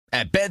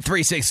At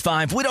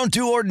Bet365, we don't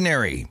do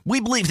ordinary. We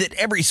believe that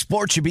every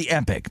sport should be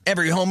epic.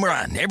 Every home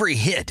run, every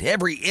hit,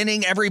 every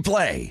inning, every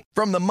play.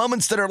 From the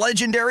moments that are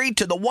legendary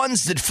to the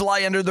ones that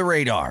fly under the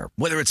radar.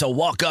 Whether it's a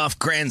walk-off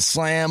grand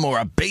slam or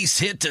a base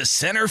hit to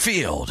center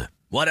field.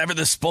 Whatever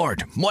the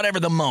sport, whatever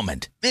the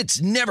moment.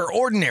 It's never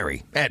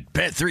ordinary at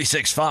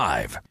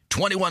Bet365.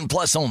 21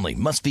 plus only.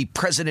 Must be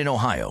present in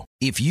Ohio.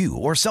 If you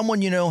or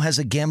someone you know has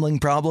a gambling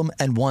problem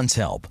and wants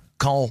help,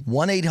 call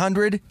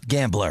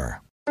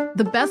 1-800-GAMBLER.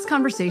 The best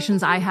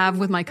conversations I have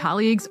with my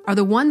colleagues are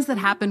the ones that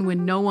happen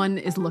when no one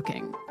is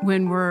looking,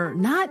 when we're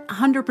not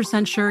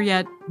 100% sure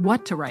yet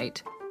what to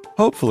write.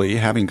 Hopefully,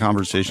 having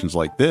conversations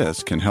like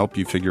this can help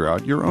you figure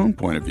out your own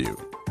point of view.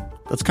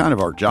 That's kind of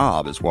our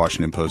job as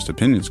Washington Post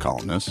opinions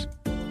columnists.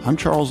 I'm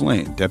Charles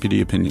Lane,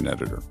 Deputy Opinion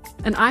Editor.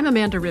 And I'm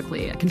Amanda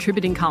Ripley, a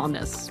contributing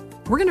columnist.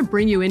 We're going to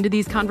bring you into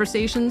these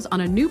conversations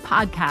on a new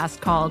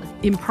podcast called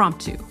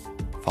Impromptu.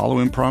 Follow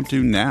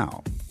Impromptu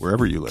now,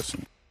 wherever you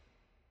listen.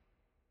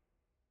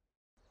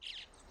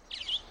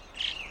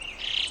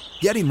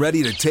 Getting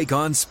ready to take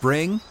on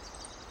spring?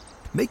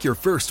 Make your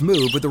first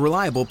move with the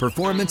reliable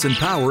performance and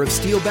power of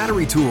Steel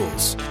battery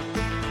tools.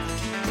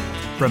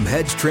 From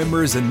hedge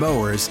trimmers and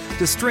mowers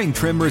to string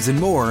trimmers and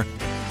more,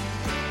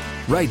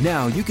 right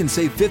now you can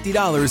save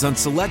 $50 on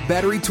select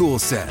battery tool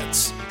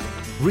sets.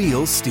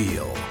 Real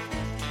Steel.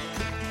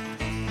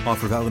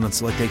 Offer valid on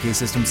select AK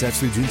system sets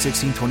through June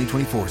 16,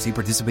 2024. See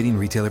participating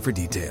retailer for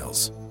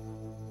details.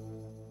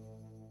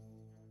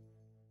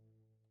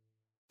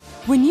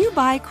 When you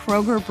buy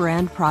Kroger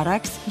brand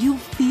products, you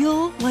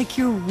feel like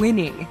you're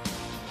winning.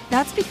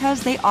 That's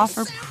because they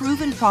offer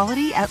proven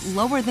quality at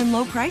lower than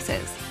low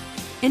prices.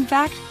 In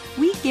fact,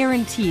 we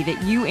guarantee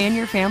that you and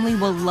your family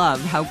will love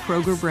how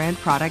Kroger brand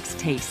products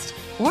taste,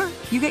 or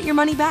you get your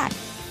money back.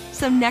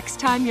 So next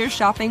time you're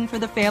shopping for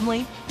the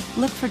family,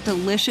 look for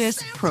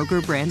delicious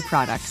Kroger brand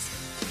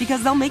products,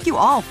 because they'll make you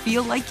all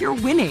feel like you're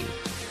winning.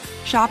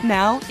 Shop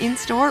now,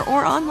 in-store,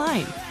 or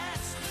online.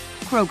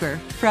 Kroger,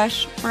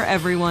 fresh for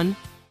everyone.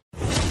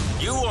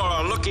 You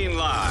are looking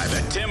live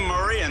at Tim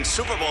Murray and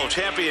Super Bowl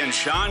champion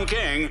Sean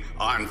King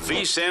on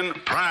VSiN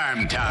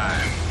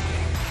Primetime.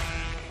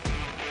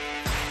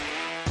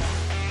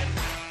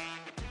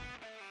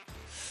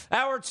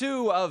 Hour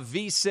 2 of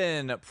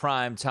VSiN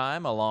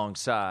Primetime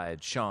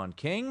alongside Sean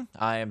King.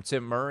 I am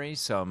Tim Murray.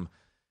 Some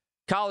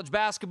college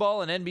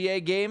basketball and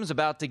NBA games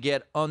about to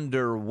get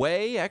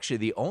underway. Actually,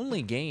 the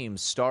only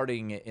games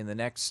starting in the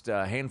next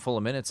handful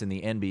of minutes in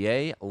the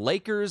NBA.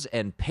 Lakers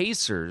and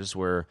Pacers,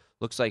 where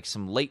looks like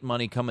some late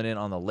money coming in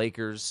on the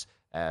Lakers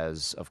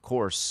as, of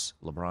course,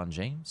 LeBron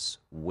James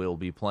will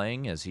be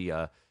playing as he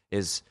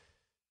is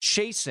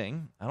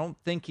chasing. I don't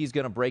think he's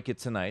going to break it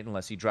tonight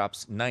unless he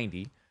drops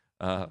 90.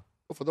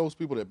 For those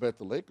people that bet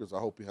the Lakers, I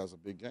hope he has a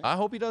big game. I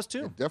hope he does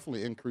too. It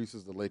definitely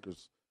increases the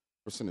Lakers'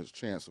 percentage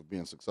chance of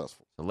being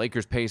successful. The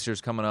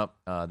Lakers-Pacers coming up,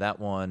 that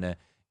one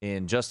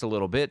in just a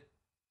little bit.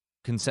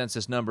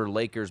 Consensus number,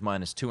 Lakers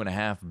minus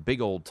 2.5.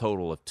 Big old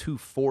total of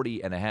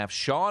 240.5.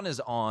 Sean is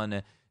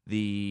on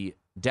the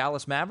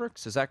Dallas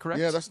Mavericks. Is that correct?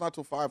 Yeah, that's not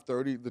till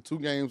 5:30. The two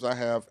games I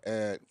have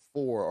at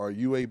 4 are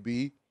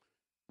UAB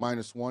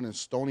 -1 and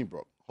Stony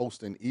Brook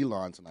hosting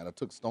Elon tonight. I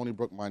took Stony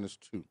Brook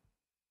 -2.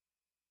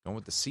 Going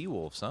with the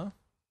Seawolves, huh?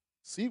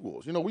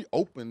 Seawolves. You know, we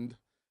opened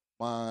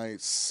my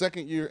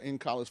second year in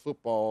college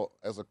football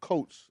as a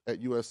coach at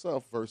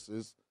USF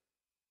versus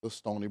the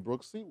Stony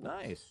Brook Seawolves.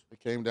 Nice.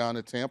 It came down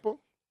to Tampa.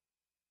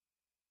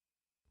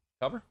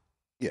 Cover?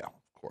 Yeah,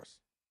 of course.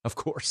 Of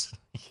course.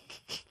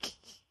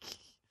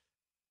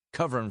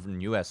 Covering from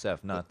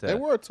USF, not that. They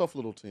were a tough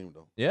little team,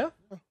 though. Yeah?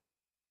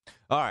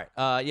 All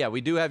right. Yeah,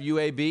 we do have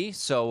UAB.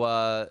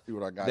 So see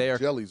what our guy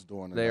Jelly's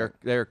doing.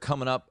 They're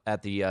coming up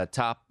at the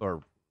top,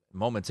 or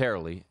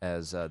momentarily,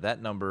 as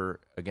that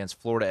number against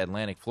Florida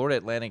Atlantic. Florida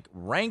Atlantic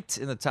ranked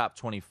in the top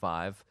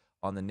 25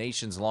 on the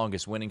nation's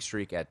longest winning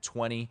streak at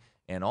 20,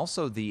 and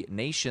also the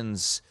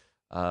nation's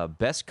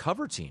best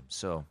cover team.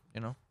 So,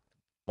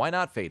 why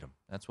not fade them?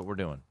 That's what we're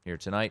doing here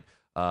tonight.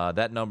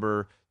 That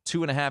number,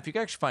 2.5. You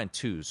can actually find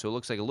 2, so it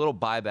looks like a little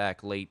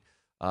buyback late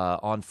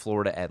on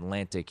Florida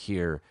Atlantic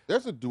here.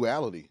 There's a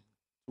duality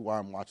to why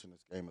I'm watching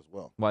this game as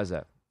well. Why is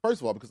that?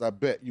 First of all, because I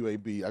bet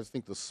UAB. I just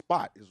think the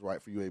spot is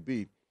right for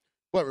UAB.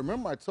 But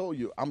remember I told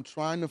you, I'm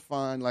trying to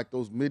find like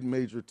those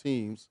mid-major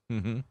teams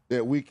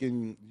that we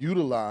can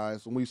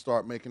utilize when we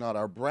start making out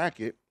our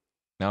bracket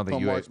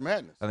from March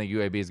Madness. I think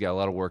UAB's got a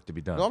lot of work to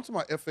be done. No, I'm talking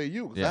about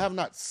FAU, because I have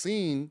not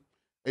seen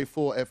a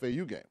full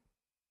FAU game.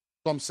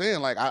 So I'm saying,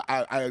 like,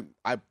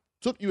 I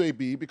took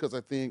UAB because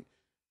I think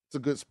it's a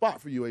good spot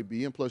for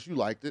UAB, and plus you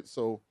liked it,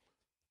 so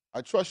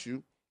I trust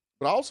you.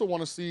 But I also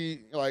want to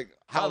see, like,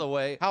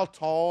 how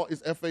tall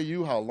is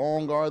FAU? How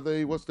long are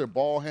they? What's their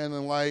ball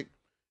handling like?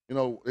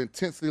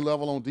 Intensity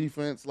level on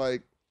defense.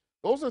 Like,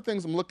 those are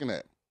things I'm looking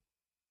at.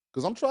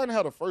 Because I'm trying to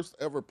have the first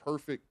ever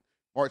perfect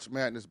March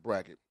Madness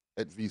bracket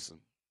at VSiN.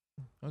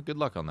 Well, good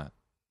luck on that.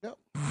 Yep.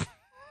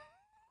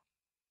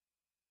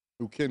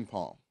 New Ken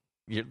Palm.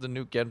 You're the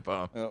new Ken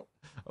Palm. Yep.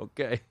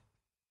 Okay.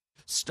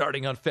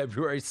 Starting on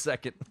February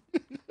 2nd.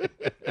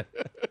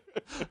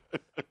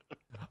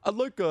 I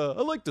like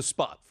the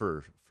spot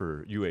for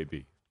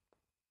UAB.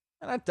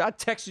 And I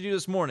texted you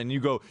this morning. You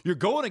go, you're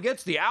going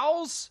against the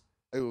Owls?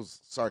 It was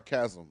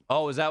sarcasm.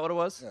 Oh, is that what it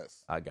was?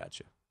 Yes. I got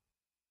you.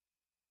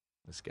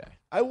 This guy.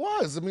 I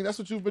was. I mean, that's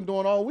what you've been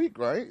doing all week,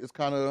 right? It's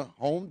kind of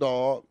home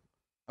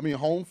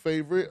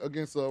favorite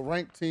against a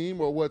ranked team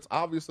or what's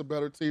obvious a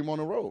better team on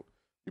the road.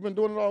 You've been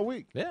doing it all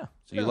week. Yeah.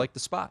 So you like the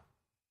spot.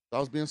 I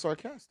was being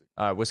sarcastic.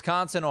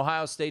 Wisconsin,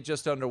 Ohio State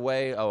just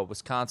underway.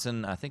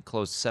 Wisconsin, I think,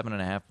 closed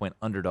 7.5-point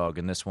underdog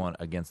in this one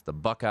against the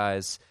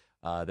Buckeyes.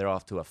 They're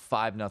off to a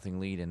 5-0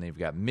 lead, and they've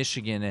got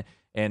Michigan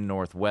and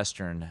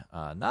Northwestern.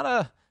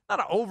 Not an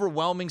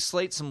overwhelming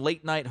slate, some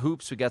late-night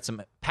hoops. We got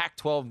some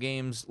Pac-12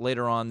 games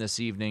later on this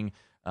evening.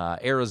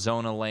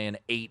 Arizona laying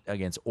 8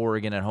 against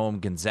Oregon at home.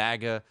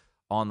 Gonzaga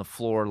on the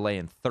floor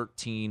laying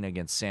 13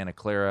 against Santa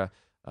Clara.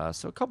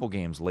 So a couple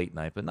games late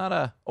night, but not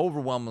a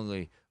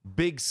overwhelmingly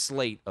big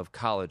slate of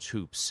college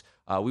hoops.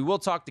 We will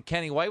talk to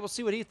Kenny White. We'll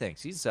see what he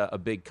thinks. He's a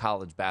big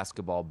college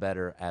basketball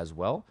bettor as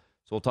well.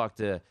 So we'll talk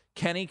to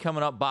Kenny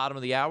coming up bottom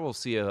of the hour. We'll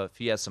see if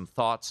he has some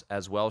thoughts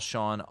as well,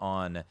 Sean,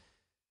 on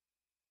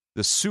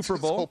the Super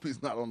Bowl. I hope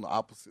he's not on the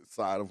opposite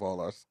side of all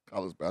our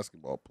college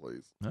basketball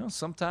plays. Well,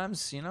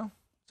 sometimes you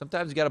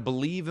got to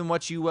believe in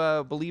what you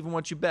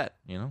bet.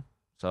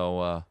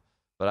 So,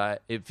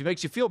 but it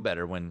makes you feel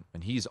better when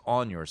he's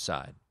on your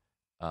side.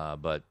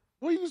 But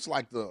you just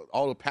like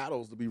all the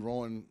paddles to be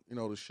rowing,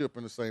 the ship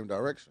in the same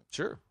direction.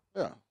 Sure.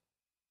 Yeah.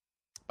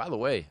 By the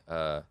way,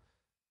 I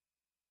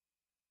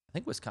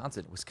think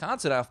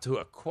Wisconsin off to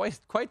a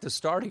quite the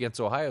start against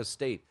Ohio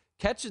State.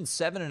 Catching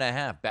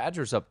 7.5.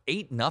 Badgers up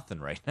 8-0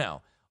 right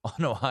now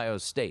on Ohio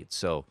State.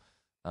 So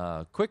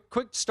quick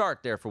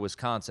start there for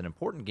Wisconsin.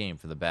 Important game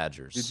for the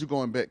Badgers. Did you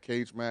go and bet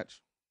cage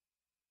match?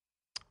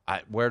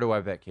 Where do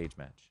I bet cage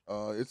match?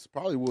 It's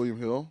probably William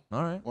Hill.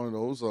 All right. One of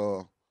those.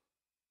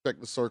 Check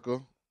the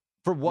circa.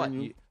 For what?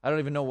 I don't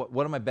even know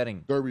what am I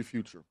betting? Derby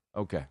future.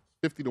 Okay.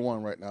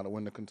 50-1 right now to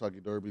win the Kentucky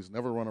Derby. He's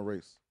never run a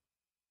race.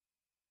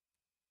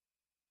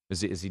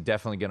 Is he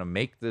definitely going to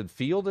make the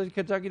field at the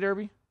Kentucky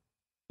Derby?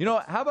 You know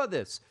what? How about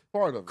this?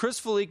 Part of it. Chris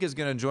Felique is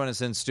going to join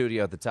us in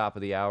studio at the top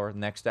of the hour,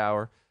 next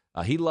hour.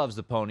 He loves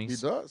the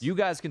ponies. He does. You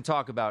guys can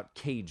talk about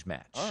cage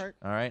match. All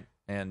right.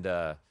 And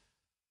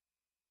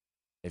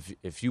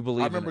if you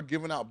believe, I remember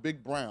giving out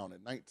Big Brown in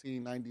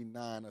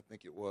 1999. I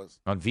think it was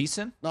on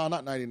VSiN. No,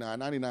 not 99.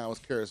 99 was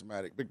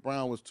Charismatic. Big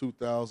Brown was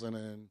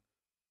 2000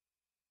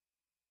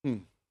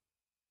 and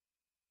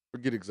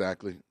forget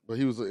exactly, but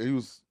he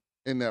was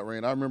in that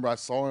range. I remember I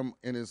saw him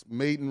in his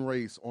maiden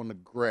race on the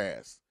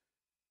grass.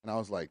 And I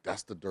was like,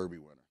 that's the Derby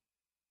winner.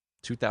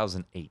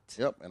 2008.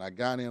 Yep, and I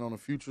got in on a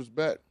futures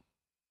bet.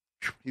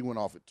 He went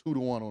off at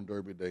 2-1 on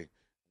Derby Day.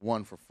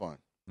 Won for fun.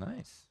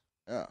 Nice.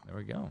 Yeah. There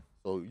we go.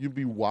 So you'd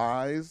be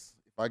wise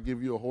if I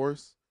give you a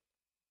horse,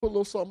 put a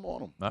little something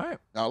on him. All right.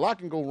 Now, a lot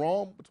can go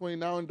wrong between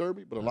now and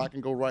Derby, but a lot can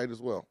go right as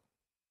well.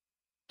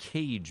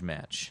 Cage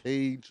match.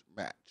 Cage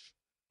match.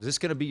 Is this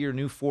going to be your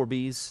new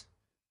 4Bs?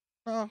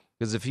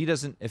 Because if he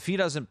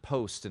doesn't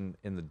post in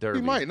the Derby.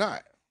 He might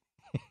not.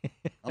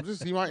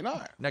 He might not.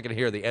 You're not going to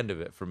hear the end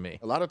of it from me.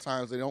 A lot of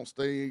times they don't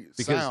stay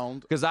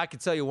sound. Because I can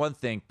tell you one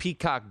thing,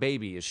 Peacock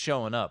Baby is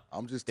showing up.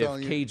 I'm just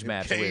telling you. Cage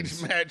match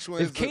wins.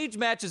 If Cage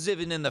match is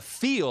even in the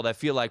field, I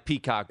feel like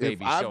Peacock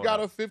Baby is showing up. I've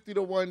got a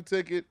 50-1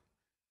 ticket,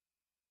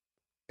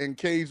 and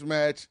Cage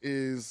match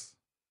is,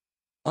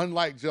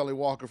 unlike Jelly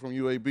Walker from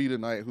UAB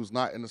tonight, who's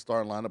not in the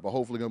starting lineup, but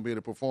hopefully going to be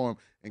able to perform,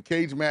 and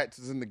Cage match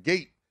is in the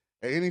gate.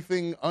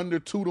 Anything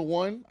under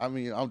 2-1, I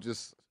mean, I'm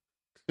just...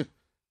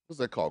 What's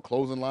that called?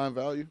 Closing line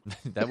value?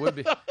 That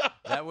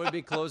would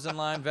be closing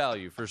line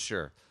value for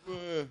sure.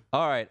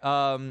 All right,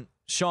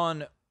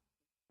 Sean,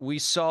 we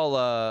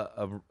saw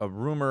a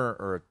rumor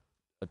or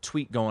a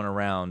tweet going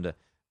around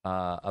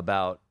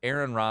about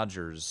Aaron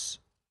Rodgers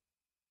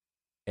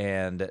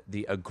and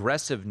the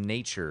aggressive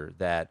nature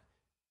that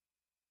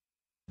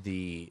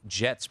the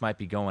Jets might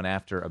be going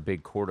after a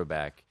big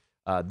quarterback.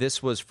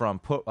 This was from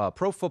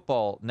Pro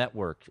Football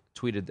Network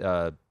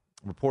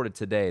reported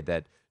today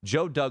that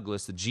Joe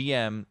Douglas, the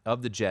GM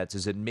of the Jets,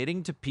 is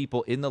admitting to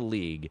people in the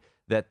league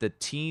that the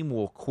team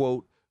will,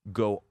 quote,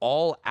 go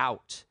all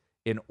out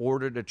in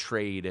order to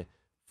trade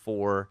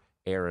for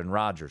Aaron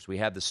Rodgers. We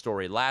had the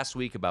story last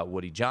week about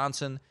Woody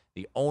Johnson,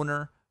 the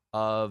owner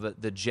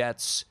of the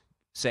Jets,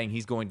 saying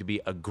he's going to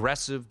be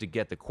aggressive to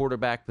get the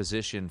quarterback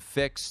position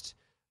fixed.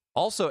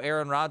 Also,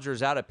 Aaron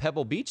Rodgers out at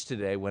Pebble Beach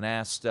today when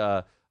asked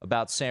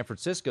about San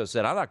Francisco,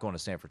 said, I'm not going to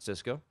San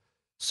Francisco.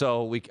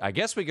 So I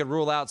guess we could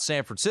rule out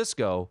San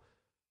Francisco.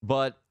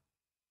 But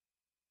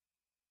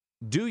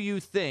do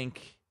you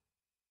think,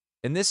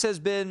 and this has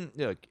been,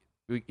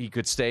 he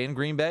could stay in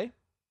Green Bay,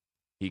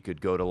 he could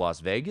go to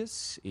Las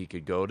Vegas, he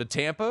could go to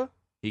Tampa,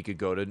 he could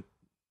go to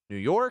New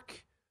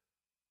York.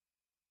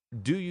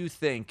 Do you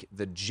think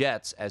the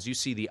Jets, as you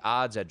see the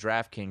odds at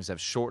DraftKings have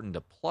shortened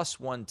to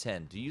plus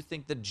 110, do you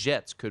think the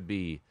Jets could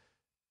be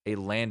a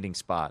landing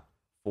spot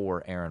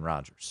for Aaron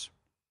Rodgers?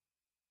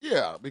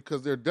 Yeah,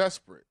 because they're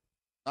desperate,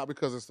 not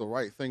because it's the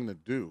right thing to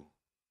do.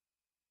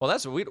 Well,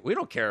 that's what we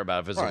don't care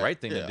about if it's the right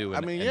thing to do.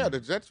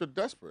 The Jets are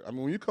desperate. I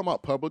mean, when you come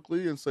out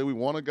publicly and say we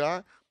want a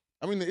guy,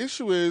 I mean, the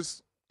issue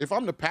is if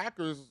I'm the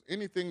Packers,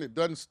 anything that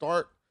doesn't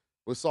start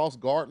with Sauce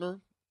Gardner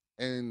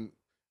and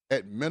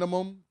at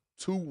minimum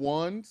 2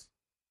 1s,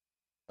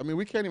 I mean,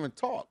 we can't even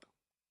talk.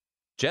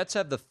 Jets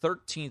have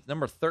the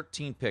number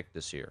 13 pick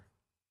this year.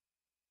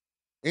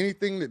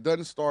 Anything that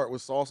doesn't start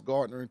with Sauce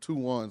Gardner and 2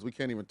 1s, we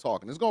can't even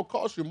talk. And it's going to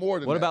cost you more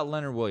than that. What about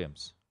Leonard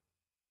Williams?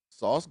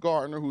 Sauce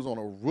Gardner, who's on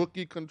a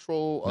rookie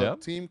control,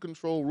 team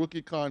control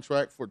rookie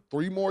contract for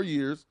 3 more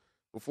years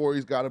before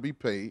he's got to be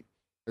paid,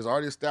 has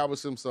already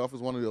established himself as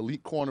one of the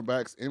elite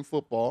cornerbacks in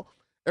football.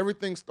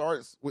 Everything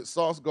starts with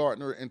Sauce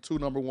Gardner and 2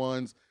 number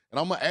 1s. And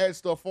I'm going to add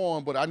stuff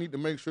on, but I need to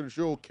make sure that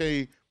you're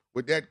okay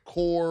with that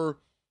core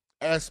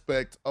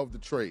aspect of the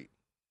trade.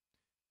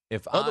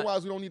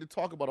 Otherwise, we don't need to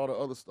talk about all the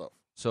other stuff.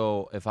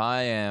 So if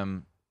I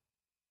am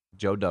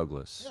Joe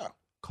Douglas,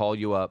 call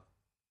you up,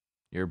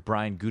 you're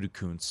Brian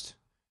Gutekunst,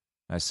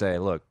 I say,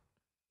 look,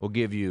 we'll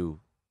give you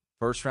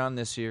first round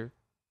this year,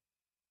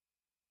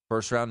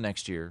 first round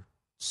next year,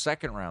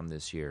 second round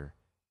this year,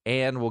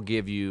 and we'll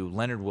give you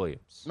Leonard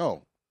Williams.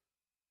 No.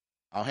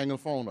 I'll hang the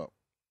phone up.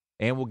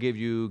 And we'll give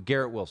you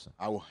Garrett Wilson.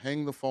 I will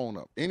hang the phone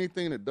up.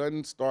 Anything that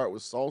doesn't start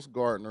with Sauce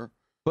Gardner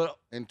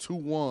and 2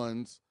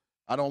 1s,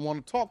 I don't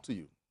want to talk to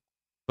you.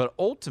 But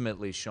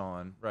ultimately,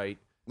 Sean, right?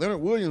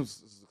 Leonard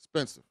Williams is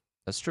expensive.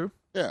 That's true.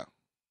 Yeah.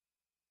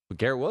 But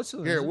Garrett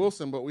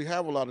Wilson? But we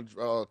have a lot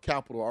of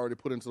capital already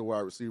put into the wide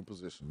receiver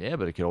position. Yeah,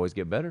 but it could always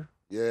get better.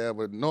 Yeah,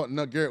 but no,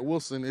 Garrett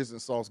Wilson isn't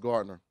Sauce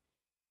Gardner.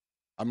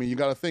 I mean, you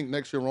got to think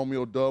next year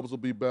Romeo Doubs will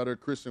be better.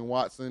 Christian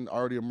Watson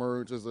already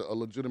emerged as a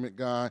legitimate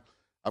guy.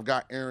 I've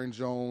got Aaron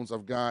Jones.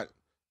 I've got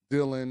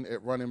Dillon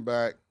at running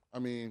back. I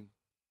mean,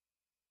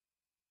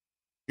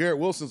 Garrett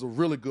Wilson's a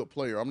really good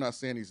player. I'm not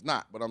saying he's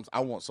not, but I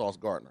want Sauce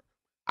Gardner.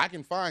 I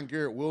can find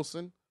Garrett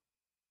Wilson,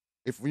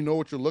 if we know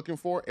what you're looking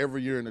for,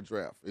 every year in the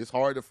draft. It's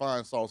hard to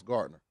find Sauce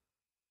Gardner.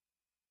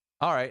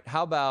 All right.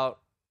 How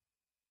about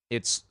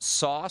it's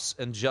Sauce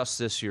and just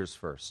this year's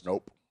first?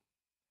 Nope.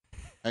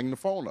 Hang the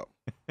phone up.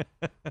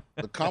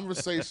 The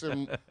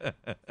conversation,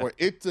 for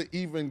it to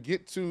even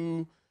get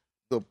to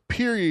the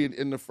period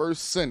in the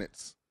first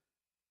sentence,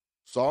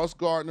 Sauce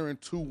Gardner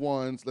and 2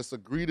 1s, let's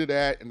agree to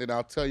that, and then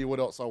I'll tell you what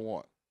else I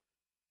want.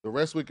 The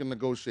rest we can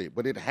negotiate.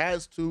 But it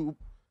has to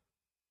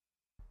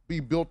be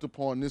built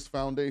upon this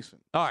foundation.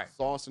 All right.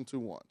 Sauce and 2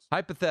 1s.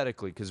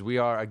 Hypothetically, because we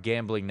are a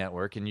gambling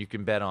network and you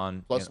can bet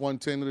on plus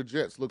 110 to the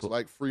Jets looks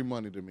like free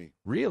money to me.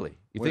 Really?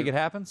 You think it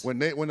happens? When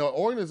the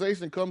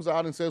organization comes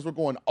out and says we're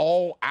going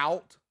all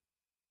out,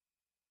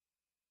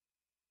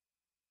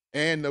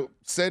 and the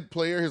said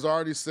player has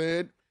already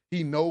said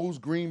he knows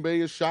Green Bay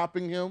is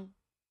shopping him,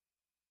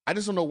 I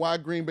just don't know why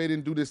Green Bay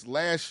didn't do this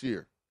last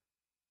year.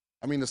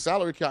 I mean, the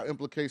salary cap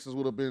implications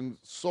would have been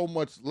so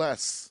much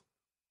less.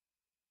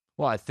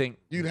 Well, I think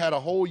you'd had a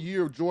whole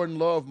year of Jordan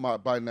Love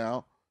by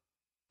now,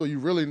 so you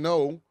really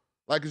know.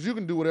 Like, because you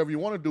can do whatever you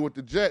want to do with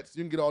the Jets.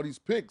 You can get all these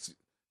picks.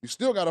 You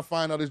still got to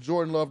find out is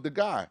Jordan Love the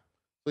guy.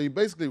 So you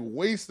basically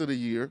wasted a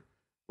year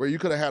where you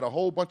could have had a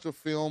whole bunch of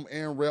film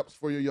and reps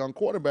for your young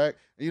quarterback,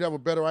 and you'd have a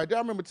better idea.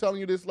 I remember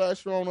telling you this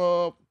last year on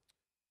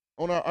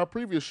our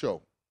previous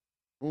show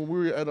when we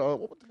were at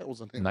what the hell was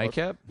the name?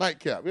 Nightcap?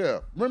 Nightcap, yeah.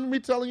 Remember me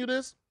telling you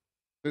this?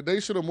 That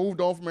they should have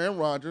moved on from Aaron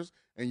Rodgers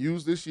and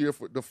used this year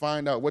to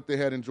find out what they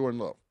had in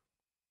Jordan Love.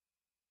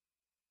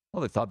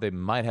 Well, they thought they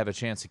might have a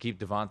chance to keep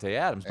Davante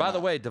Adams. By the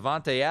way,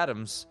 Davante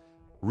Adams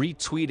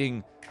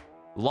retweeting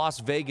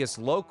Las Vegas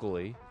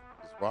locally.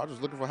 Is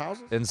Rodgers looking for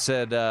houses? And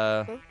said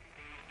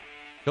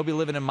he'll be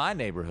living in my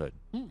neighborhood.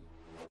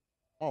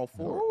 All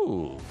for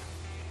Ooh. it.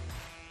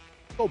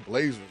 Go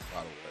Blazers,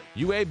 by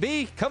the way.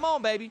 UAB, come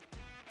on, baby.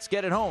 Let's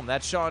get it home.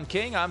 That's Sean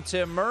King. I'm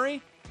Tim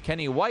Murray.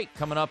 Kenny White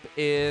coming up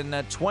in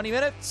 20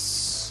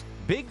 minutes.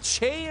 Big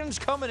change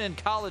coming in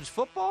college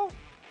football.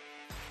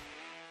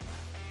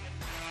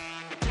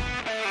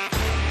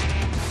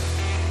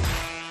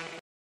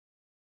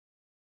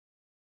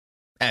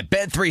 At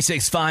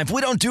Bet365,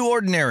 we don't do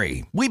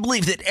ordinary. We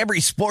believe that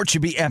every sport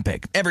should be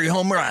epic. Every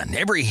home run,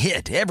 every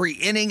hit, every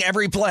inning,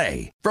 every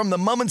play. From the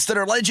moments that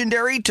are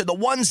legendary to the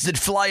ones that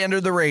fly under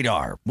the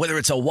radar. Whether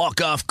it's a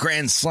walk-off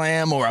grand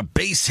slam or a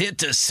base hit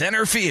to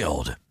center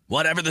field.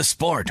 Whatever the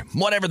sport,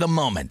 whatever the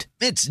moment.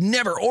 It's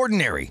never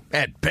ordinary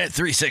at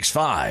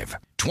Bet365.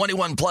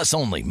 21 plus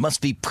only. Must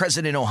be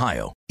present in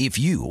Ohio. If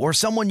you or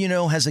someone you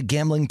know has a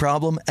gambling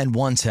problem and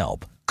wants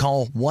help,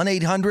 call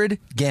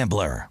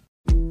 1-800-GAMBLER.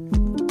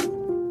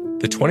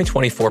 The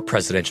 2024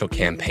 presidential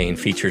campaign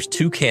features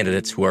 2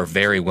 candidates who are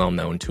very well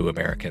known to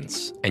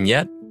Americans. And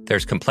yet,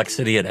 there's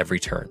complexity at every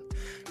turn.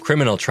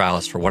 Criminal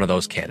trials for one of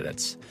those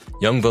candidates.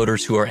 Young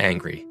voters who are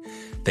angry.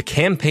 The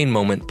Campaign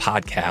Moment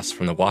podcast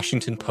from the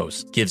Washington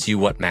Post gives you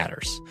what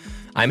matters.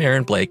 I'm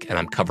Aaron Blake, and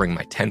I'm covering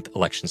my 10th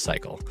election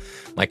cycle.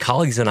 My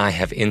colleagues and I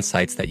have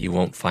insights that you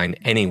won't find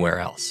anywhere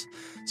else.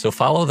 So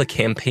follow the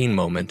Campaign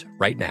Moment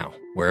right now,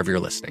 wherever you're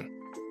listening.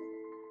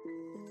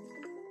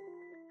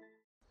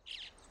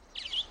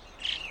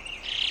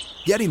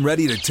 Getting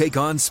ready to take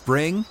on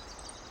spring?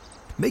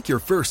 Make your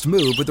first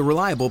move with the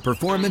reliable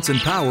performance and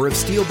power of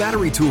Steel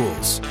battery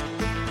tools.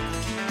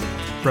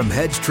 From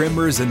hedge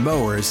trimmers and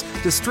mowers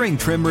to string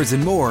trimmers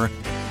and more,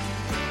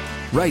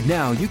 right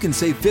now you can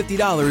save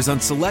 $50 on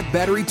select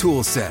battery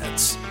tool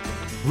sets.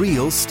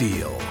 Real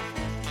Steel.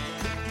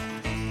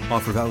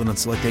 Offer valid on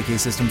select AK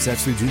system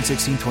sets through June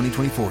 16,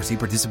 2024. See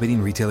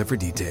participating retailer for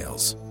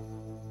details.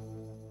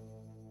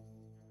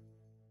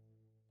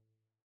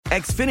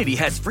 Xfinity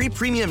has free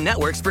premium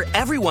networks for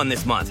everyone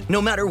this month,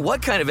 no matter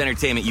what kind of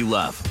entertainment you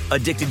love.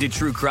 Addicted to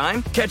true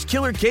crime? Catch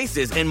killer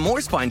cases and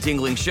more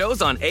spine-tingling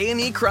shows on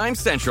A&E Crime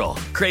Central.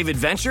 Crave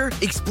adventure?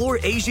 Explore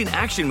Asian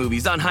action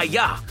movies on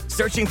Hi-YAH.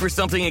 Searching for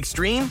something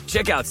extreme?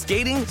 Check out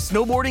skating,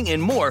 snowboarding,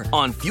 and more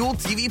on Fuel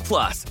TV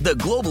Plus, the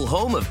global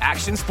home of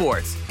action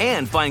sports.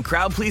 And find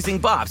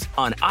crowd-pleasing bops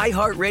on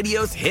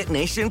iHeartRadio's Hit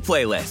Nation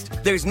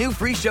playlist. There's new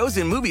free shows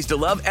and movies to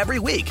love every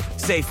week.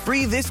 Say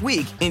free this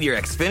week in your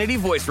Xfinity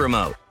voice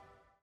remote.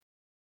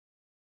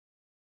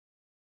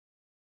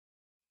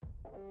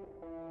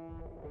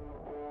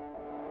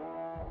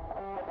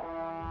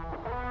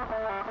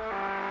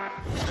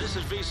 This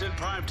is VSiN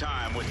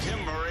Primetime with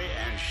Tim Murray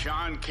and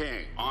Sean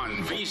King on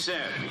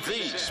VSiN,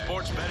 the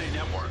Sports Betting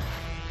Network.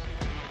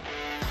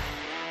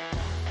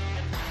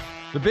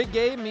 The big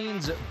game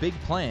means big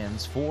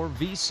plans for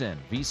VSiN.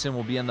 VSiN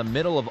will be in the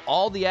middle of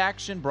all the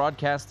action,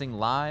 broadcasting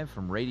live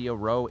from Radio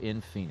Row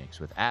in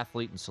Phoenix with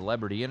athlete and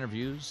celebrity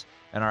interviews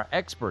and our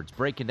experts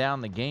breaking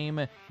down the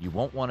game. You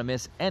won't want to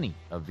miss any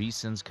of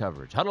VSiN's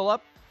coverage. Huddle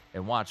up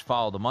and watch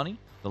Follow the Money,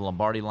 the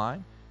Lombardi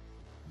Line,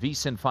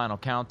 VSiN Final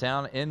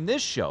Countdown, and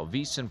this show,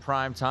 VSiN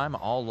Primetime,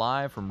 all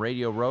live from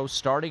Radio Row,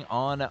 starting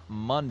on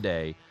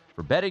Monday.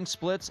 For betting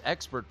splits,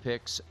 expert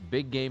picks,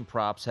 big game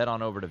props, head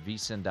on over to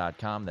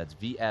vsin.com. That's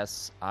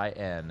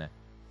VSIN.com.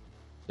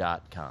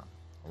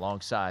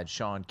 Alongside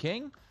Sean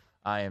King,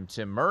 I am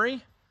Tim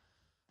Murray.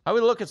 How are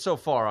we looking so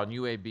far on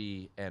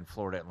UAB and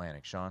Florida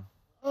Atlantic, Sean?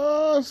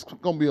 It's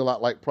going to be a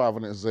lot like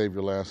Providence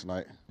Xavier last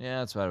night. Yeah,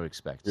 that's what I would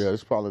expect. Yeah,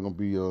 it's probably going to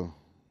be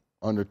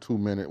under 2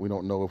 minutes. We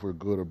don't know if we're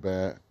good or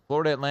bad.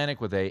 Florida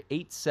Atlantic with a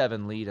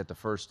 8-7 lead at the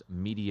first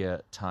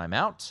media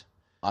timeout.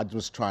 I'm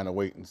just trying to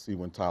wait and see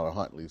when Tyler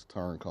Huntley's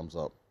turn comes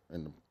up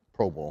in the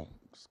Pro Bowl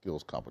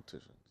skills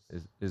competition.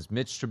 Is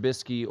Mitch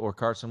Trubisky or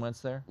Carson Wentz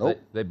there? Nope.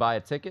 They buy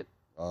a ticket?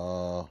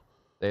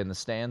 They in the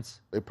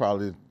stands? They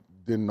probably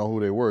didn't know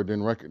who they were,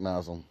 didn't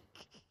recognize them.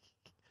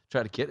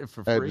 Try to get it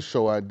for free? Had to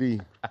show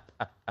ID.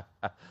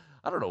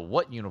 I don't know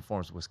what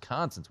uniforms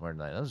Wisconsin's wearing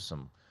tonight. Those are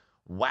some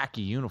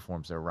wacky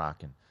uniforms they're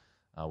rocking.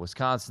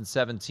 Wisconsin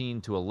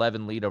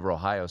 17-11 lead over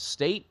Ohio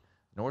State.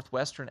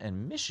 Northwestern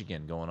and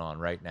Michigan going on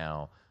right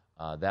now.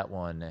 That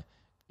one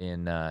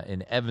in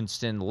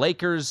Evanston.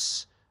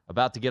 Lakers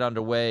about to get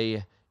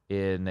underway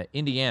in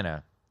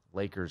Indiana.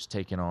 Lakers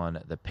taking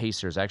on the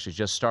Pacers. Actually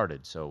just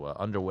started, so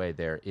underway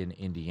there in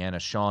Indiana.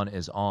 Sean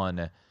is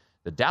on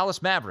the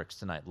Dallas Mavericks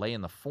tonight,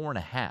 laying the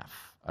 4.5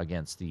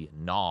 against the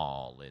New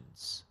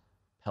Orleans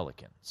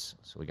Pelicans.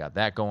 So we got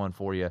that going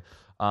for you.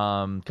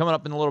 Coming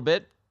up in a little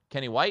bit,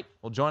 Kenny White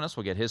will join us.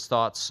 We'll get his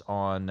thoughts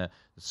on the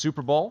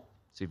Super Bowl,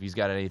 see if he's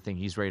got anything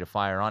he's ready to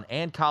fire on,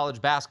 and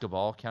college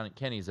basketball.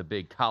 Kenny's a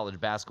big college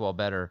basketball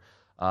bettor,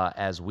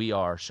 as we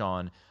are,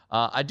 Sean.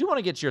 I do want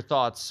to get your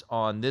thoughts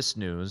on this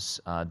news.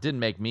 Didn't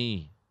make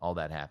me all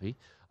that happy.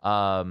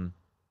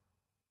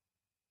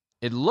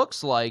 It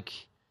looks like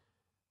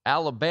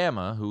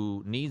Alabama,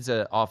 who needs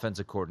an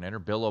offensive coordinator,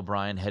 Bill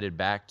O'Brien, headed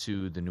back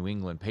to the New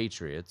England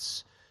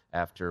Patriots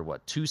after,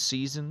 2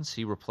 seasons?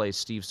 He replaced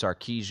Steve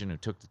Sarkisian, who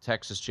took the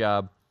Texas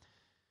job.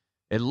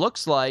 It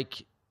looks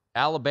like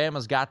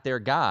Alabama's got their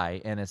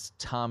guy, and it's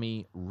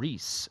Tommy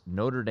Rees,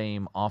 Notre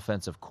Dame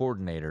offensive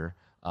coordinator.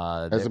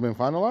 Has it been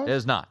finalized? It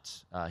is not.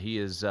 He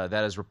is.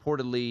 That is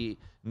reportedly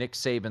Nick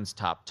Saban's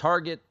top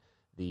target.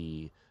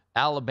 The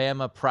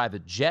Alabama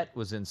private jet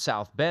was in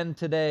South Bend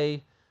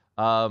today.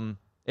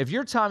 If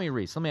you're Tommy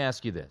Rees, let me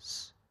ask you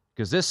this,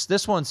 because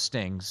this one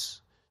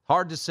stings.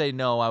 Hard to say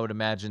no, I would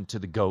imagine, to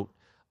the GOAT.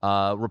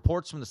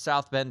 Reports from the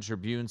South Bend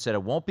Tribune said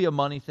it won't be a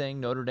money thing.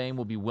 Notre Dame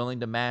will be willing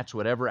to match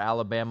whatever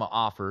Alabama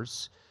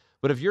offers.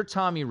 But if you're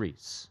Tommy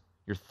Rees,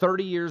 you're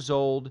 30 years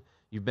old,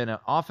 you've been an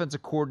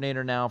offensive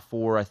coordinator now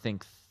for, I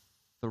think,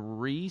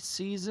 3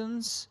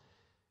 seasons.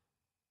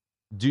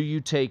 Do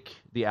you take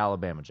the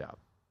Alabama job?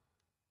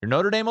 You're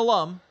Notre Dame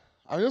alum.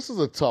 I mean, this is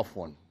a tough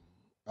one.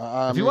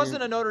 If he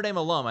wasn't a Notre Dame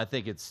alum, I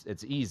think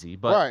it's easy.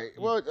 But right.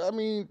 Well, I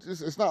mean,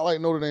 it's not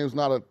like Notre Dame's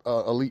not an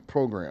elite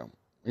program,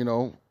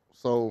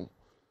 So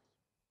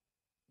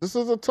this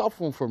is a tough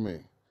one for me.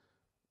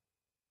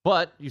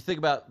 But you think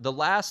about the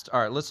last. All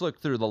right, let's look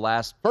through the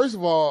last. First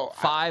of all,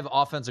 5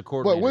 offensive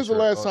coordinators. When's the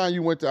last time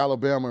you went to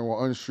Alabama and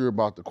were unsure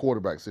about the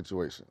quarterback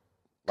situation?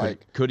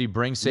 Could he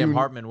bring Sam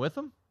Hartman with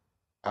him?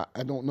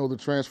 I don't know the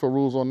transfer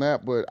rules on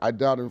that, but I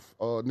doubt if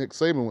Nick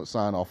Saban would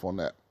sign off on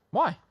that.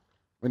 Why? I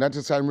mean, that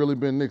just hadn't really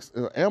been Nick's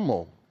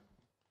ammo.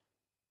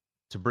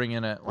 To bring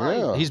in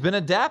he's been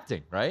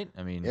adapting, right?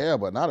 I mean, yeah,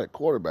 but not at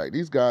quarterback.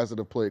 These guys that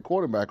have played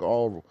quarterback are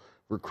all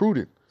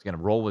recruited. He's going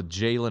to roll with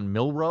Jalen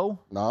Milroe?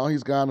 No,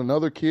 he's got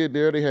another kid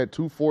there. They had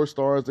 2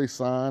 4-stars they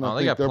signed. Oh,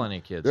 they got plenty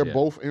of kids. They're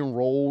both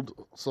enrolled.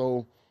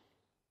 So,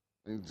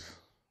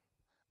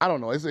 I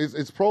don't know.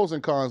 It's pros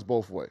and cons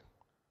both ways.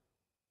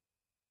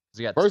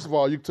 First of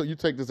all, you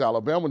take this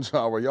Alabama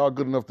job. Are y'all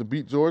good enough to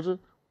beat Georgia?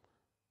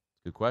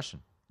 Good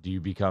question. Do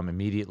you become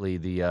immediately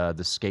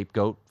the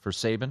scapegoat for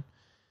Saban?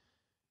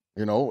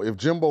 You know, if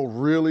Jimbo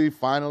really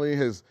finally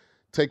has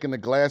taken the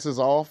glasses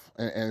off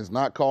and is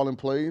not calling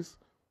plays,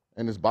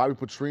 and it's Bobby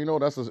Petrino,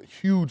 that's a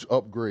huge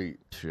upgrade.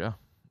 Yeah.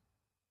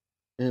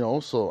 You know,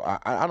 so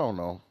I don't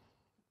know.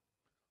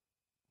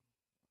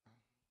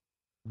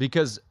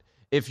 Because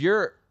if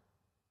your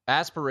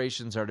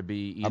aspirations are to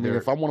be either... I mean,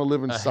 if I want to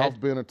live in South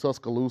Bend or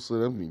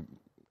Tuscaloosa, I mean,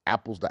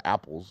 apples to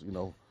apples, you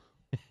know.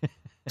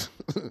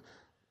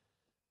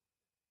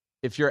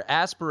 If your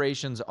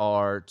aspirations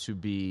are to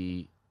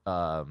be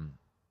a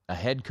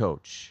head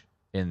coach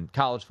in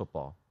college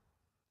football,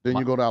 then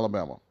you go to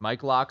Alabama.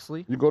 Mike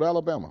Locksley. You go to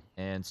Alabama.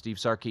 And Steve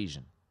Sarkisian.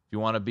 If you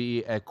want to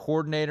be a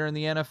coordinator in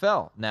the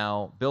NFL.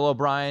 Now, Bill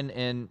O'Brien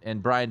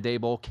and Brian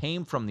Daboll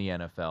came from the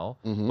NFL,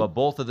 but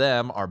both of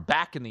them are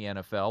back in the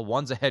NFL.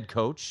 One's a head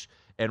coach,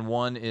 and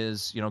one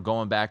is,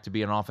 going back to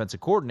be an offensive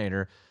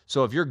coordinator.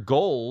 So if your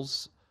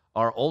goals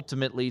are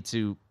ultimately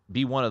to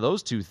be one of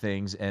those two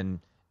things and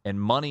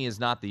money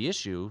is not the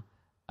issue,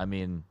 I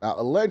mean... Now,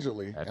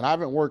 allegedly, and I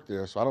haven't worked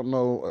there, so I don't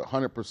know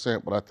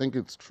 100%, but I think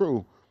it's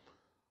true,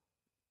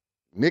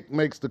 Nick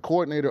makes the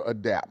coordinator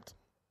adapt.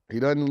 He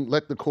doesn't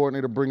let the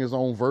coordinator bring his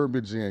own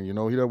verbiage in. He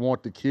doesn't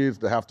want the kids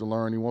to have to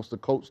learn. He wants the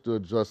coach to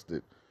adjust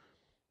it.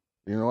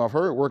 I've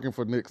heard working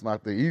for Nick's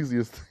not the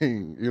easiest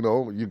thing.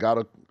 You got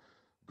a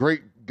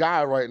great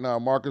guy right now,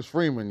 Marcus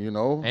Freeman,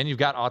 And you've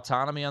got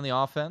autonomy on the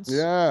offense.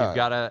 Yeah. You've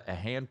got a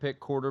hand-picked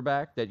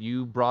quarterback that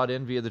you brought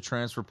in via the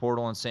transfer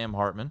portal and Sam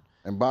Hartman.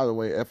 And by the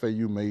way,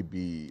 FAU may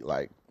be,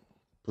 like,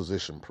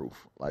 position-proof,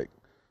 like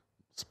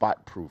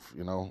spot-proof,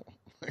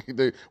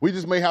 We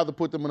just may have to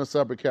put them in a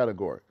separate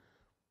category.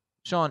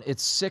 Sean,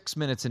 it's 6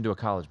 minutes into a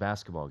college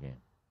basketball game.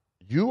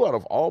 You, out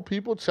of all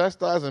people,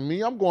 chastising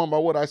me? I'm going by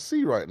what I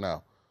see right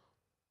now.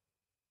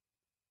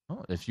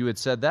 Oh, if you had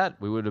said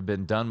that, we would have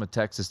been done with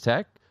Texas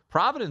Tech.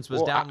 Providence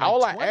was down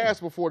all 20. I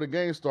asked before the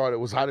game started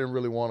was I didn't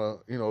really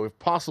want to, if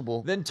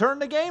possible. Then turn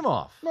the game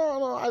off.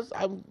 No,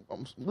 I'm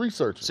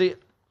researching. See,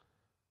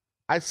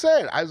 I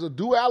said as a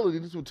duality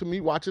to me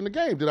watching the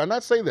game. Did I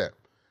not say that?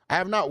 I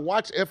have not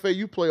watched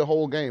FAU play a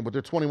whole game, but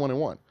they're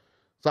 21-1.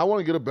 So I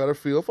want to get a better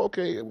feel for,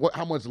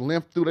 how much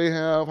length do they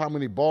have? How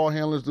many ball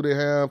handlers do they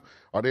have?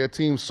 Are they a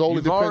team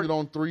solely dependent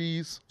on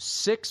threes?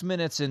 6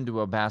 minutes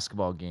into a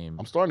basketball game.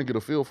 I'm starting to get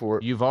a feel for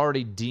it. You've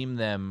already deemed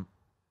them,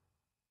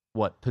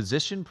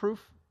 position-proof?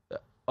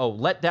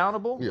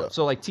 Let-downable? Yeah.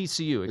 So like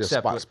TCU,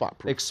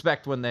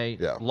 expect when they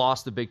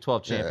lost the Big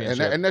 12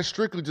 championship. And that's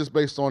strictly just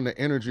based on the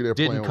energy they're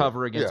playing with. Didn't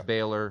cover against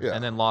Baylor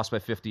and then lost by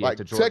 58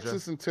 to Georgia.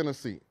 Texas and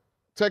Tennessee.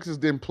 Texas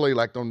didn't play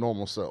like their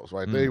normal selves,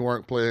 right? They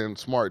weren't playing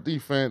smart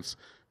defense.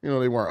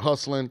 They weren't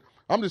hustling.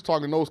 I'm just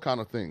talking those kind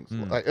of things.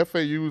 Like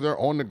FAU, they're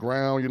on the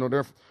ground.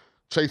 They're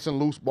chasing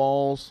loose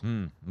balls.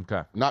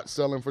 Okay. Not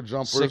selling for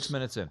jumpers. 6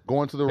 minutes in.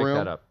 Going to the Pick rim.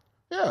 that up.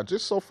 Yeah,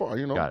 just so far,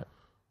 Got it.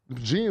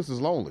 Genius is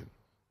lonely.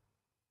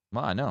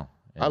 Well, I know.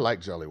 I like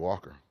Jelly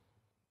Walker.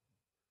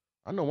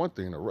 I know one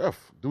thing, the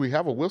ref. Do we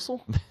have a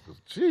whistle?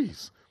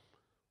 Jeez.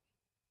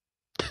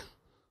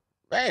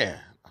 Man,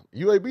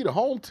 UAB the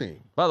home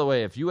team. By the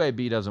way, if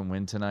UAB doesn't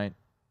win tonight,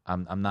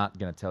 I'm not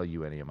going to tell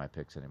you any of my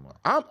picks anymore.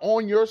 I'm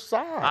on your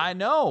side. I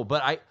know,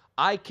 but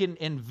I can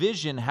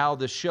envision how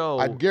the show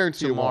I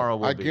guarantee tomorrow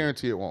will be. I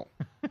guarantee it won't.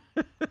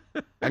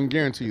 I can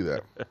guarantee you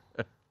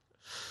that.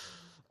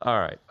 All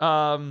right.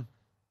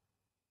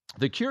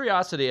 The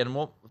curiosity, and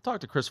we'll talk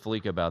to Chris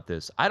Felica about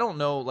this. I don't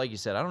know, like you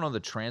said, I don't know the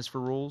transfer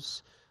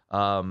rules,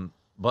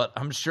 but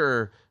I'm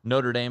sure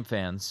Notre Dame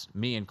fans,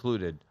 me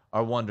included,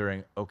 are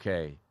wondering,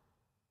 okay,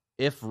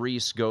 if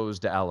Reese goes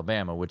to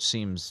Alabama, which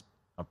seems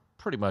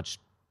pretty much,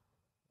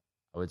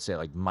 I would say,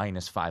 like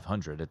minus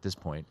 500 at this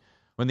point,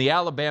 when the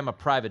Alabama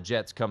private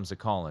jets comes to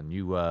calling,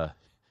 you're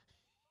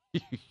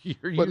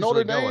but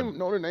Notre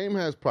Dame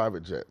has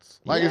private jets.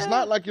 Like it's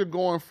not like you're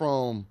going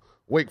from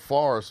Wake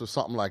Forest or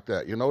something like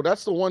that.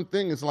 That's the one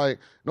thing. It's like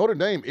Notre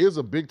Dame is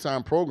a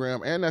big-time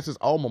program, and that's his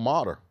alma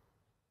mater.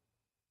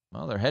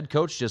 Well, their head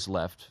coach just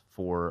left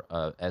for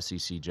a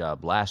SEC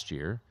job last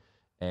year,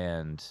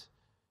 and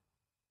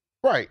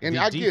right, and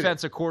the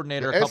defensive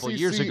coordinator a couple of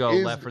years ago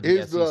left for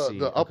the SEC.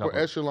 The upper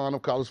echelon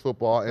of college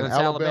football, and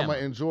Alabama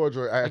and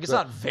Georgia are it's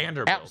not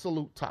Vanderbilt.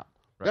 Absolute top.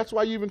 Right. That's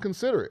why you even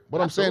consider it. But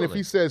Absolutely. I'm saying if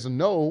he says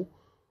no,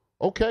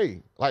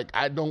 okay. Like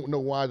I don't know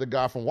why the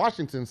guy from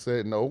Washington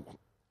said no.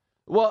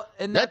 Well,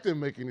 and that didn't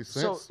make any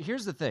sense. So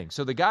here's the thing.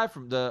 So the guy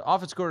from the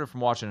offensive coordinator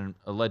from Washington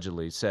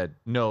allegedly said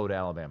no to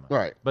Alabama.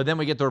 Right. But then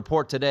we get the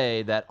report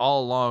today that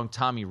all along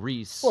Tommy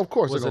Reese of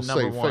course was a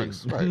number one,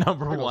 right.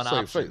 number one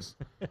option.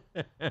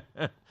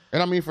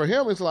 And I mean, for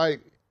him, it's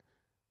like,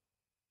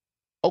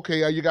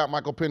 okay, you got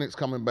Michael Penix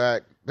coming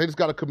back. They just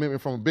got a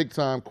commitment from a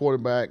big-time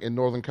quarterback in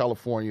Northern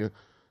California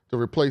to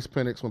replace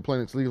Penix when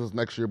Penix leaves us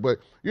next year. But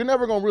you're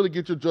never going to really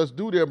get your just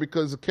due there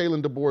because of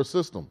Kalen DeBoer's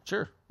system.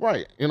 Sure.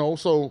 Right.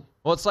 So.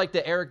 Well, it's like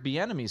the Eric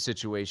Bieniemy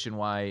situation.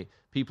 Why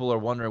people are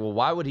wondering, well,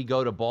 why would he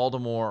go to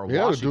Baltimore or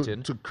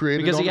Washington? To create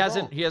because it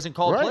he hasn't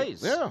called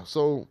plays. Yeah.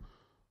 So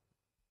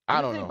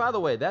I don't know. By the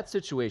way, that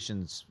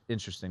situation's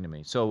interesting to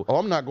me. So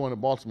I'm not going to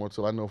Baltimore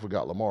until I know if we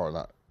got Lamar or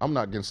not. I'm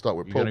not getting stuck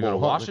with Pro Bowl Huntley.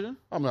 Washington?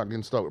 I'm not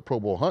getting stuck with Pro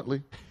Bowl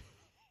Huntley.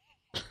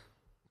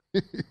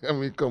 I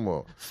mean, come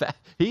on.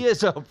 He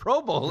is a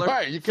Pro Bowler.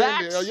 Right, you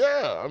can't.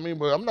 Yeah, I mean,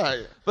 but I'm not.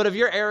 But if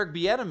you're Eric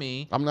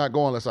Bieniemy, I'm not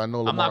going unless I know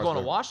Lamar's I'm not going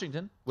there. to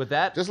Washington with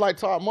that. Just like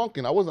Todd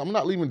Monken, I'm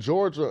not leaving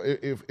Georgia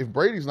if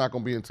Brady's not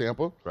going to be in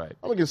Tampa. Right.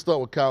 I'm gonna get stuck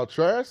with Kyle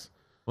Trask.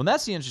 Well,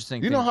 that's the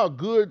interesting thing. You know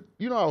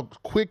how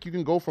quick you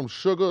can go from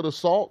sugar to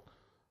salt,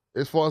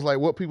 as far as like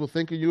what people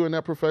think of you in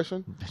that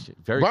profession.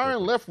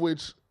 Byron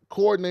Leftwich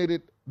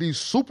coordinated the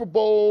Super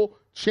Bowl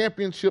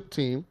championship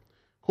team.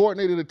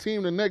 Coordinated a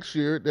team the next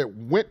year that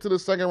went to the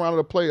second round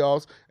of the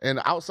playoffs, and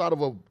outside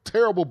of a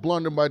terrible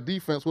blunder by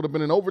defense would have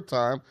been in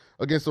overtime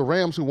against the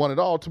Rams, who won it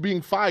all, to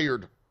being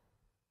fired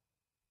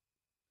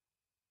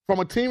from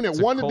a team that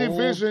won the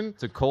division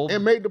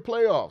and made the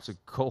playoffs. It's a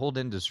cold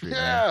industry.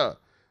 Yeah. Man.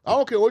 I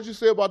don't care what you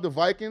say about the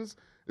Vikings.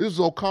 This is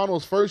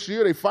O'Connell's first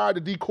year. They fired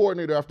the D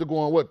coordinator after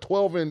going,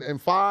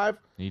 12-5?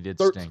 He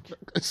did stink.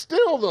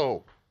 Still,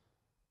 though.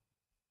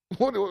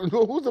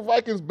 Who's the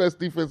Vikings' best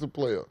defensive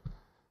player?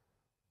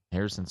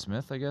 Harrison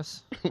Smith, I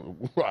guess.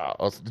 Wow.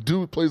 The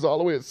dude plays all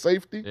the way at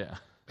safety? Yeah.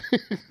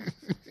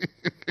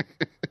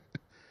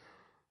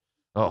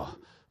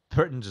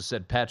 Burton just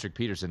said Patrick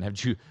Peterson.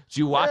 Did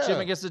you watch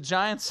him against the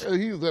Giants?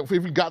 If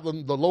you got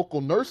the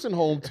local nursing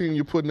home team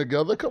you're putting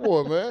together, come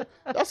on, man.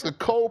 That's a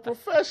cold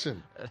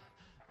profession.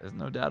 There's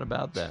no doubt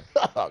about that.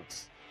 All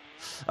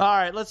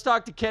right, let's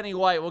talk to Kenny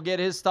White. We'll get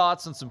his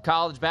thoughts on some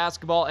college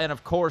basketball and,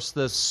 of course,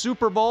 the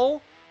Super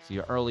Bowl. See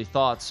your early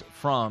thoughts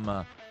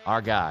from our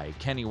guy,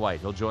 Kenny White.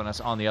 He'll join us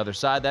on the other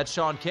side. That's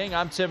Sean King.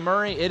 I'm Tim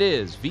Murray. It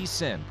is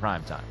VSiN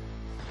Primetime.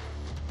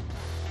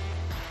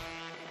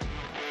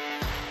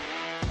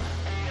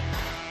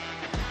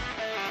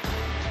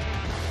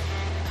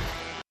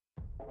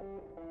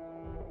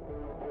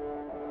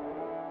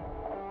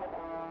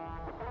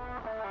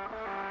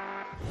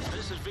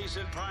 This is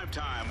VSiN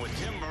Primetime with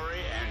Tim Murray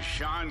and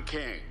Sean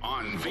King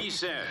on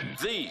VSiN,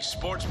 the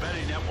Sports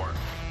Betting Network.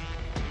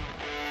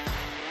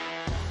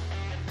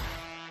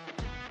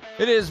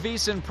 It is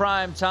VSiN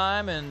Prime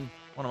Time, and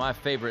one of my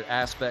favorite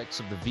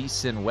aspects of the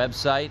VSiN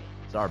website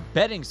is our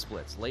betting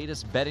splits.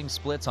 Latest betting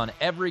splits on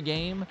every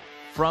game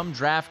from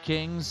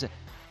DraftKings.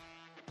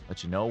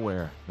 Let you know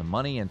where the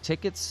money and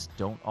tickets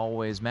don't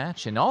always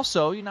match. And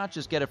also, you not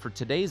just get it for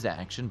today's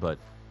action, but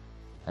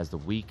as the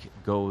week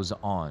goes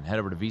on. Head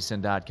over to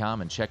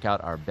VSiN.com and check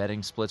out our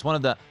betting splits. One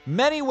of the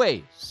many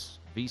ways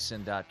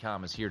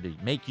VSiN.com is here to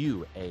make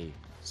you a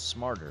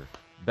smarter,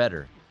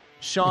 better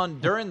Sean,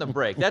 during the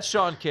break, that's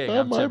Sean King.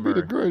 That might be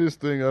the greatest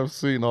thing I've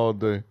seen all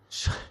day.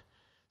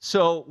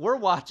 So we're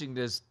watching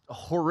this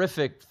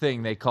horrific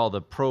thing they call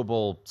the Pro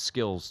Bowl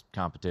skills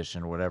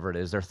competition or whatever it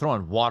is. They're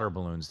throwing water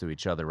balloons to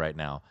each other right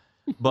now.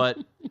 But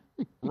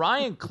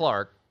Ryan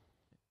Clark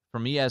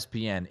from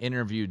ESPN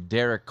interviewed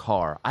Derek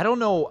Carr. I don't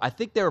know. I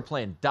think they were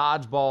playing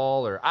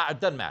dodgeball or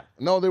it doesn't matter.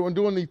 No, they were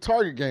doing the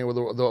target game with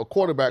the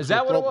quarterback. Is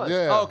that what it was?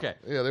 Yeah. Oh, okay.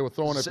 Yeah, they were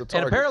throwing at the target.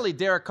 And apparently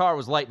Derek Carr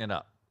was lighting it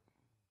up.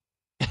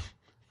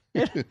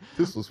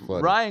 This was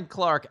funny. Ryan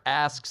Clark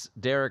asks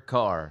Derek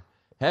Carr,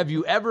 have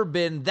you ever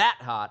been that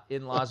hot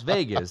in Las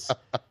Vegas?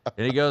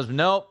 And he goes,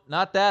 nope,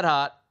 not that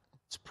hot.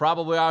 It's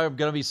probably I'm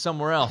going to be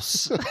somewhere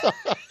else.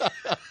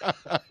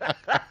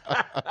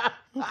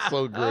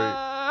 So great.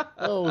 That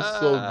was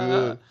so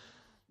good.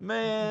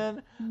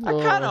 Man, I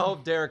kind of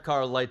hope Derek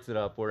Carr lights it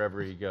up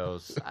wherever he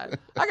goes.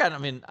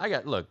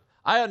 Look,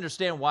 I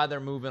understand why they're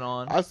moving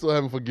on. I still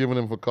haven't forgiven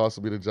him for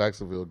costing me the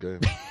Jacksonville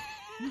game.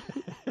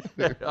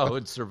 Oh,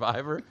 it's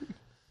Survivor?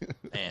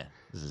 Man,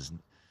 this is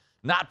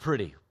not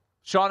pretty.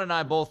 Sean and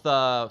I both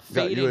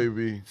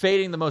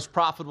fading the most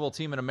profitable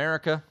team in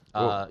America.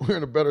 Well, we're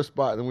in a better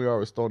spot than we are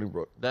with Stony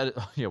Brook.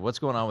 What's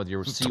going on with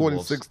your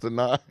Seawolves?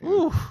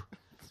 26-9.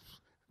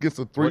 Gets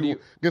a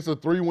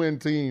 3-win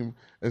team,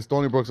 and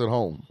Stony Brook's at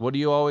home. What do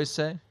you always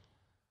say?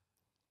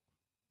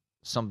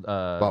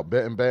 About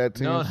betting bad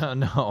teams?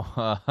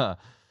 No.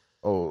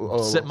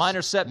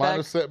 Minor setback?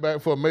 Minor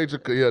setback for a major.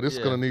 Yeah, this is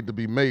going to need to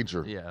be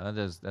major. Yeah,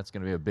 that's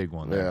going to be a big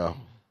one there. Yeah.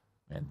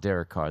 Man,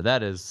 Derek Carr,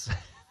 that's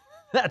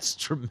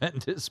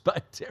tremendous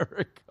by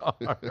Derek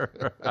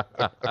Carr.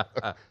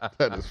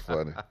 That is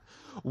funny.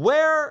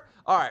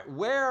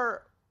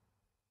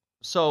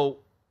 So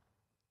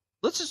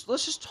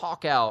let's just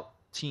talk out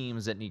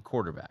teams that need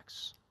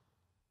quarterbacks.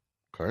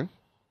 Okay.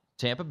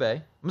 Tampa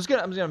Bay. I'm just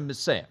gonna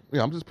say it.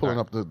 Yeah, I'm just pulling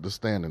up the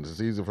standings.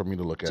 It's easier for me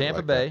to look at.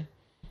 Tampa Bay,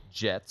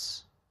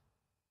 Jets,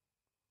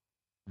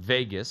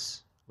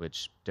 Vegas,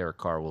 which Derek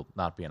Carr will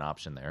not be an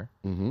option there.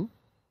 Mm-hmm.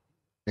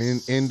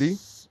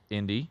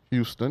 Indy,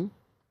 Houston,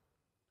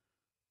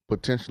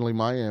 potentially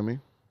Miami,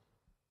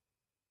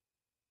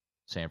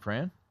 San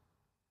Fran.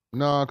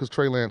 No, because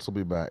Trey Lance will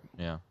be back.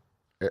 Yeah.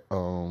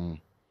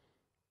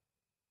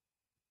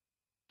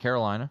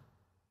 Carolina.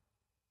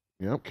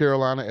 Yep,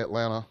 Carolina,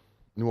 Atlanta,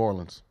 New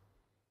Orleans.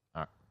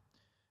 All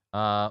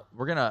right.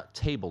 We're going to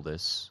table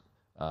this,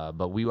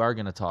 but we are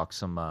going to talk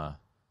some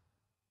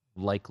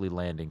likely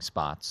landing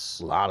spots.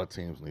 A lot of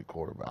teams need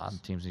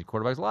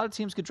quarterbacks. A lot of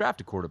teams could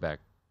draft a quarterback.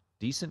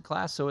 Decent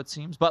class, so it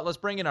seems. But let's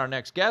bring in our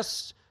next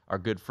guest, our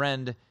good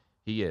friend.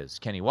 He is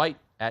Kenny White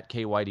at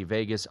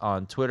KWhiteyVegas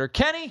on Twitter.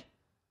 Kenny,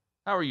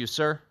 how are you,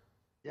 sir?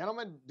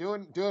 Gentlemen,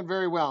 doing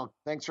very well.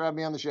 Thanks for having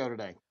me on the show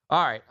today.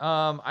 All right.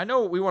 I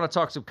know we want to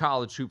talk some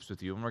college hoops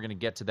with you, and we're going to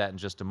get to that in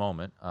just a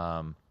moment.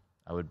 I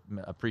would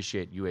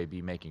appreciate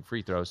UAB making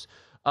free throws.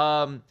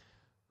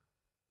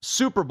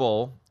 Super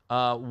Bowl,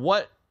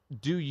 what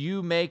do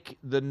you make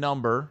the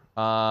number,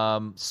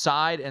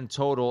 side and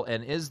total,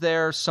 and is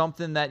there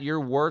something that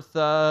you're worth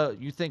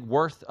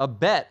a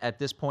bet at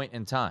this point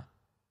in time?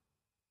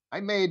 I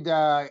made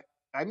the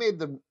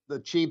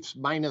Chiefs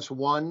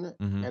 -1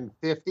 and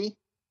 50.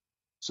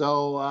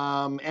 So,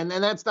 and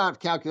that's not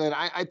calculated.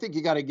 I think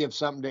you got to give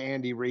something to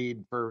Andy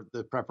Reid for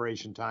the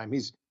preparation time.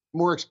 He's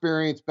more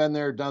experienced, been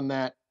there, done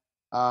that.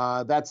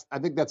 I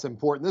think that's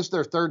important. This is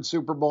their third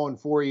Super Bowl in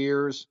 4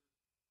 years.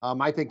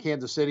 I think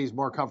Kansas City is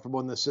more comfortable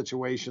in this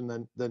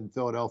situation than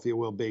Philadelphia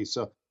will be.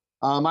 So,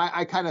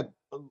 I kind of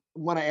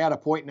want to add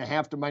 1.5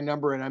 points to my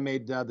number, and I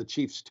made the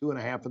Chiefs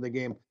 2.5 in the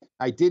game.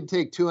 I did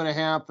take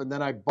 2.5, and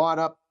then I bought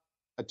up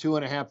a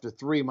 2.5 to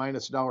 3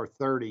 minus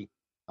 $1.30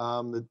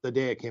 the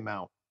day it came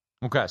out.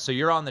 Okay, so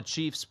you're on the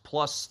Chiefs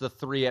plus the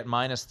 3 at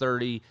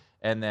 -30,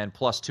 and then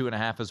plus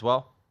 2.5 as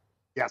well?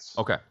 Yes.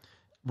 Okay.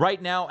 Right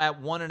now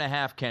at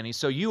 1.5, Kenny,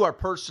 so you are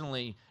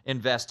personally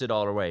invested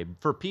all the way.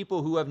 For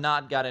people who have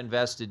not got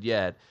invested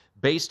yet,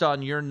 based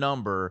on your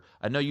number,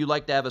 I know you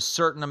like to have a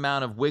certain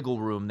amount of wiggle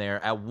room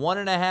there. At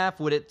 1.5,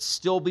 would it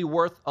still be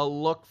worth a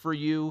look for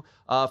you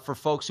for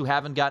folks who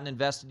haven't gotten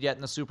invested yet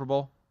in the Super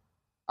Bowl?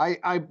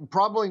 I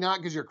probably not,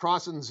 because you're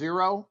crossing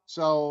 0.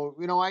 So,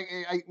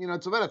 I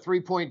it's about a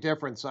 3-point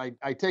difference.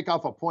 I take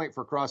off a point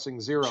for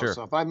crossing 0. Sure.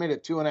 So if I made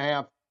it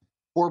 2.5,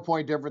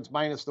 4-point difference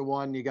minus the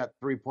 1, you got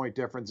 3-point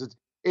difference.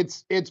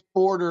 It's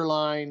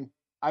borderline.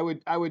 I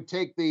would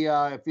take the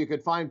if you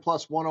could find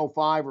plus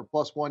 105 or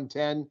plus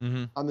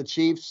 110 on the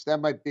Chiefs, that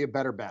might be a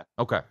better bet.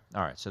 Okay.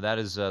 All right. So that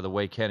is the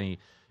way Kenny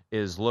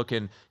is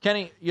looking.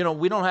 Kenny,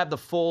 we don't have the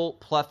full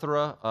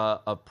plethora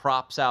of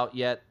props out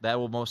yet. That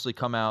will mostly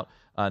come out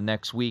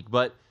next week.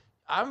 But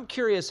I'm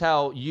curious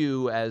how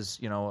you, as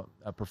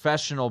a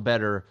professional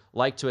bettor,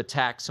 like to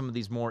attack some of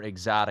these more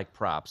exotic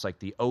props, like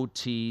the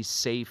OT,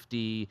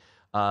 safety.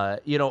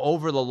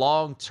 Over the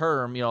long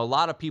term, a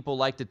lot of people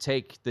like to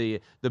take the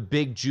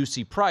big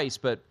juicy price,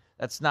 but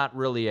that's not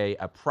really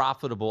a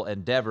profitable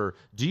endeavor.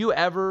 Do you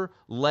ever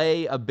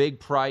lay a big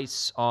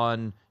price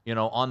on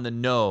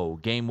the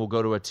game will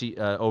go to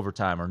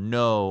overtime, or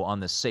no on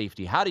the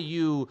safety? How do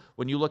you,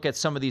 when you look at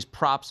some of these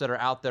props that are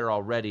out there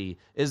already,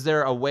 is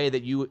there a way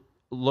that you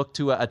look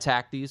to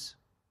attack these?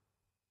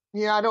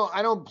 Yeah, I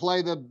don't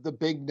play the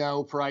big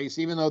no price,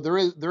 even though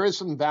there is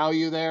some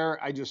value there.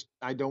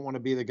 I don't want to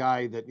be the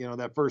guy that,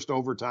 that first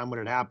overtime when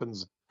it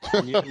happens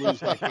and you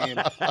lose that game.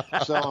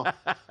 So,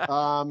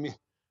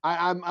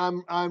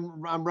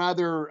 I'm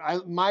rather,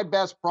 my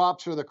best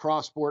props are the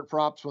cross sport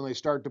props when they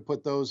start to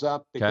put those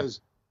up, because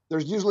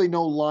there's usually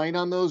no line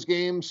on those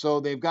games. So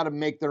they've got to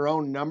make their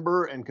own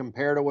number and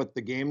compare to what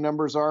the game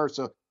numbers are.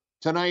 So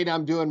tonight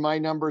I'm doing my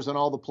numbers on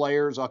all the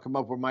players. I'll come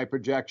up with my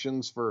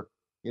projections for,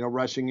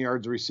 rushing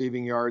yards,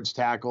 receiving yards,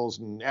 tackles,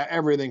 and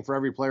everything for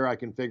every player I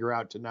can figure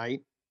out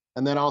tonight.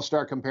 And then I'll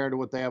start comparing to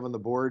what they have on the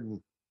board.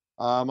 And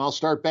I'll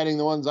start betting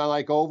the ones I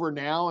like over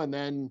now, and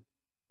then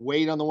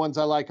wait on the ones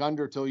I like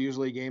under till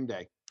usually game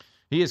day.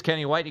 He is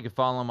Kenny White. You can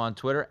follow him on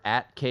Twitter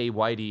at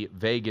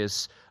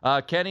KWhiteyVegas.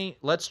 Kenny,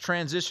 let's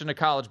transition to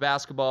college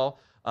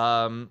basketball.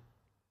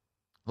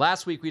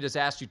 Last week we just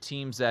asked you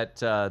teams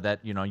that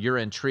you're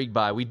intrigued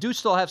by. We do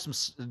still have some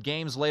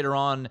games later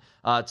on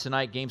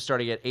tonight. Games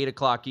starting at 8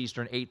 o'clock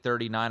Eastern,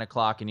 8:30, 9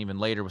 o'clock, and even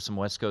later with some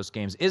West Coast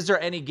games. Is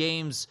there any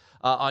games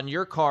on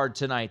your card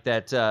tonight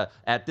that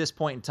at this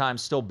point in time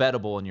still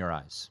bettable in your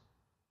eyes?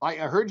 I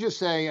heard you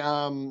say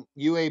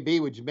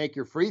UAB, would you make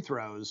your free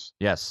throws?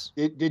 Yes.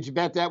 Did you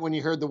bet that when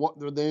you heard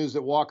the news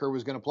that Walker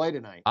was going to play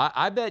tonight?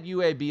 I bet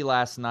UAB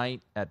last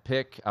night at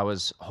pick. I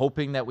was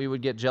hoping that we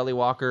would get Jelly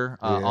Walker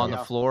on the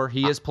floor.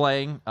 He is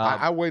playing.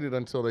 I waited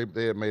until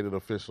they had made it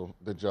official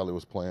that Jelly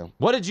was playing.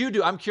 What did you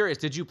do? I'm curious.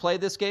 Did you play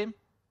this game?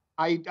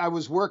 I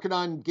was working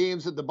on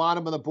games at the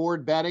bottom of the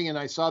board betting, and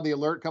I saw the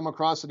alert come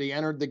across that he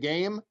entered the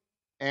game.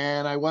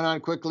 And I went on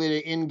quickly to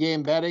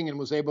in-game betting and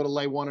was able to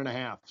lay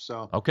 1.5.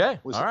 So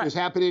okay, was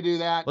happy to do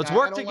that. Let's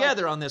work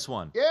together on this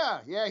one. Yeah.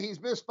 He's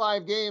missed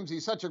 5 games.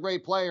 He's such a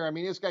great player. I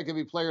mean, this guy could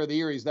be player of the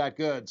year. He's that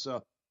good.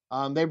 So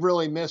they've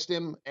really missed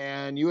him.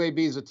 And UAB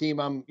is a team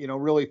I'm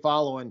really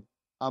following.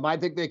 I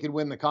think they could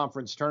win the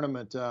conference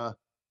tournament.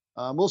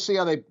 We'll see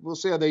how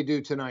they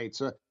do tonight.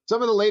 So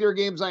some of the later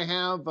games I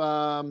have,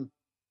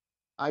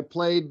 I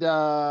played.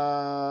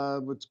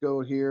 Let's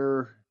go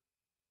here.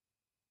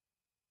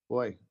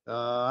 Boy,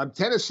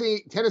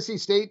 Tennessee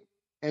State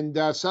and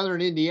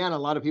Southern Indiana. A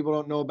lot of people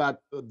don't know about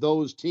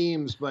those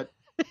teams, but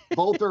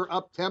both are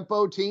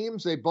up-tempo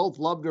teams. They both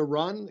love to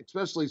run,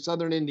 especially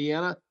Southern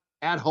Indiana.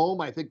 At home,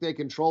 I think they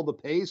control the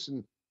pace,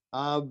 and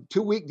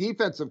 2 weak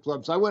defensive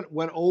clubs. I went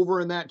over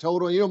in that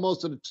total. You know,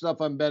 most of the stuff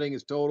I'm betting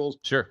is totals.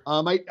 Sure.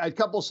 A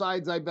couple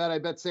sides I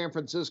bet San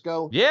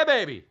Francisco. Yeah,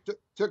 baby.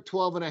 Took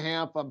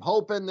 12.5. I'm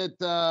hoping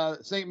that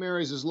St.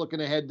 Mary's is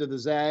looking ahead to the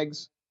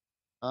Zags.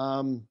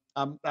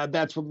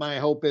 That's what my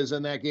hope is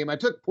in that game. I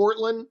took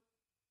Portland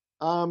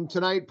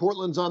tonight.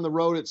 Portland's on the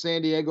road at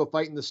San Diego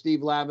fighting the Steve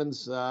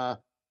Lavins.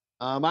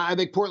 I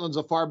think Portland's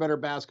a far better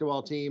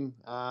basketball team.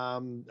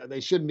 They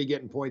shouldn't be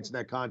getting points in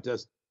that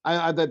contest.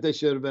 I thought they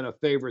should have been a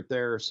favorite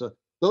there. So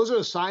those are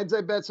the sides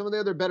I bet. Some of the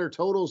other better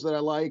totals that I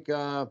like.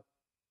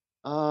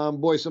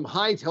 Some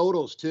high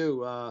totals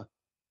too.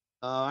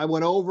 I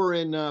went over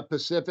in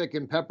Pacific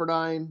and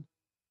Pepperdine.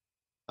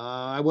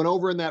 I went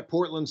over in that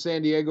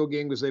Portland-San Diego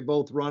game because they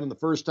both run. And the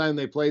first time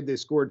they played, they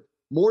scored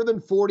more than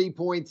 40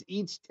 points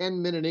each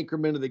 10-minute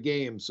increment of the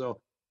game. So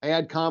I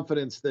had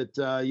confidence that,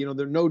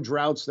 there are no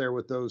droughts there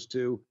with those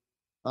two.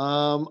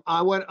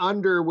 I went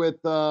under with,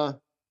 where's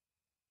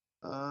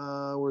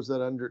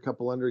that under? A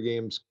couple under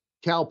games.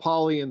 Cal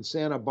Poly and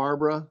Santa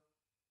Barbara.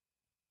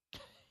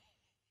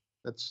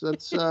 That's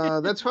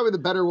probably the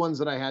better ones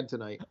that I had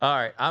tonight. All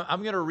right,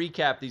 I'm going to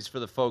recap these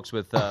for the folks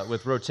with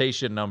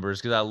rotation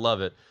numbers because I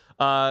love it.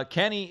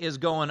 Kenny is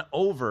going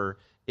over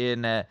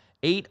in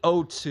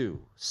 802.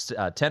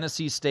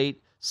 Tennessee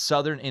State,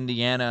 Southern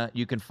Indiana.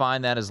 You can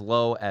find that as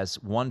low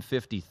as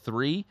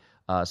 153.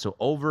 So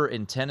over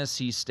in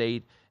Tennessee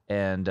State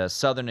and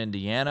Southern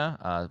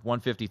Indiana,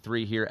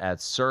 153 here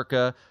at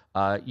Circa.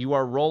 You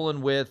are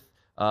rolling with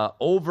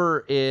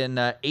over in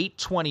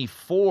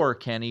 824,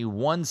 Kenny,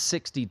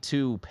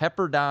 162,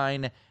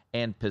 Pepperdine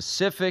and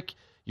Pacific.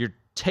 You're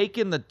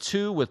taking the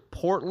 2 with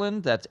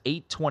Portland. That's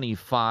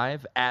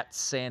 825 at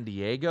San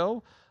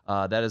Diego.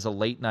 That is a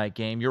late-night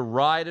game. You're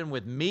riding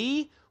with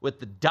me with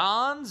the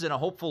Dons in a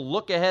hopeful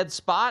look-ahead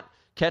spot,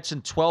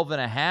 catching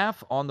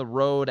 12.5 on the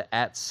road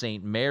at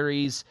St.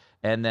 Mary's.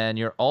 And then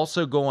you're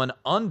also going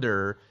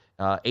under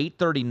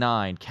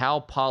 839,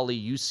 Cal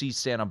Poly, UC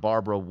Santa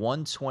Barbara,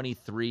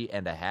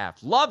 123.5.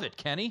 Love it,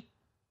 Kenny.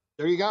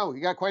 There you go.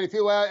 You got quite a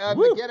few.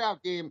 The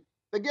get-out game.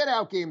 The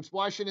get-out games,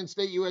 Washington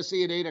State,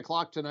 USC at 8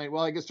 o'clock tonight.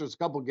 Well, I guess there's a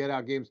couple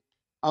get-out games.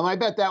 I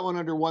bet that one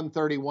under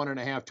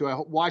 131.5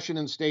 too.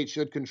 Washington State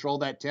should control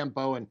that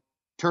tempo and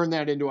turn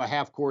that into a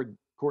half-court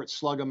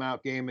slug 'em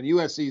out game. And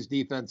USC's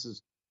defense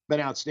has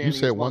been outstanding. You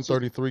said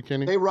 133,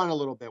 Kenny? They run a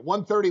little bit.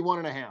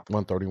 131.5.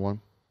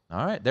 131.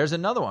 All right, there's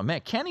another one.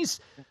 Man,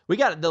 we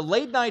got the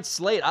late night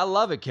slate. I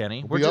love it,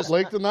 Kenny. We're up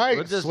late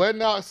tonight,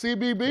 sweating out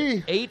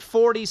CBB.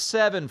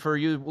 847 for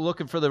you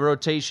looking for the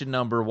rotation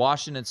number.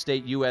 Washington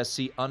State,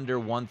 USC under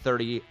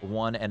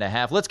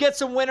 131.5. Let's get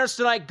some winners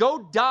tonight.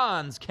 Go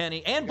Dons,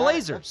 Kenny, and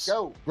Blazers. Let's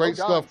go. Great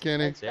stuff,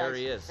 Kenny. Thanks, there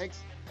he is. Thanks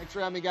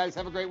for having me, guys.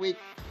 Have a great week.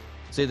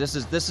 See, this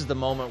is the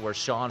moment where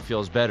Sean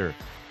feels better.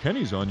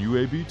 Kenny's on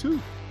UAB too.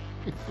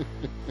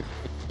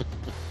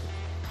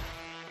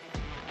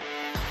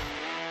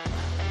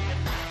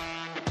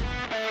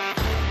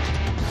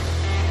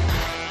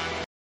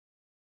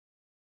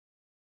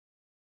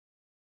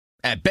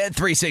 At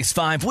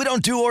Bet365, we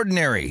don't do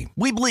ordinary.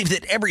 We believe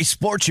that every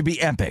sport should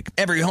be epic.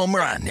 Every home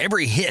run,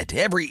 every hit,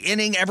 every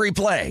inning, every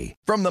play.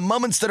 From the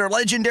moments that are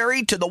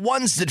legendary to the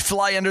ones that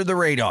fly under the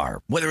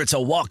radar. Whether it's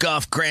a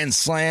walk-off grand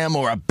slam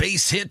or a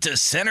base hit to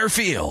center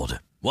field.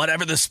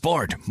 Whatever the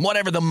sport,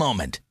 whatever the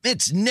moment.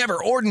 It's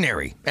never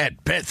ordinary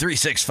at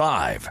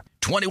Bet365.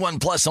 21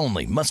 plus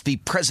only. Must be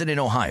present in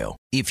Ohio.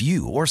 If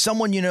you or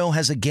someone you know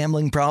has a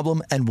gambling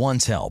problem and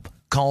wants help,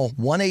 call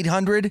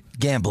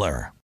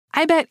 1-800-GAMBLER.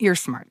 I bet you're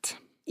smart.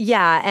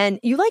 Yeah, and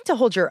you like to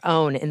hold your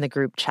own in the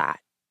group chat.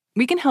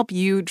 We can help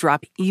you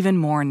drop even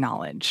more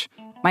knowledge.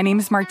 My name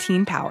is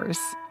Martine Powers.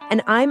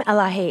 And I'm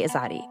Elahe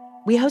Izadi.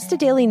 We host a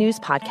daily news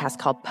podcast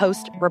called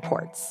Post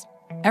Reports.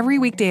 Every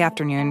weekday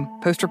afternoon,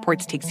 Post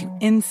Reports takes you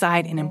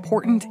inside an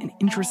important and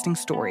interesting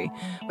story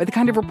with the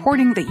kind of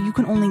reporting that you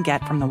can only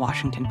get from the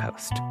Washington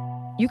Post.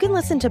 You can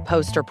listen to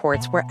Post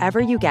Reports wherever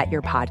you get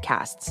your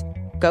podcasts.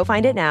 Go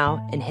find it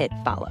now and hit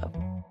follow.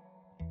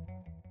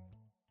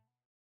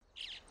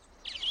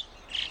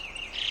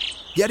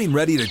 Getting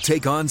ready to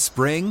take on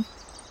spring?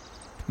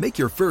 Make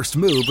your first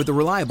move with the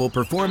reliable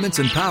performance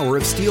and power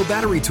of Steel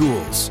battery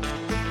tools.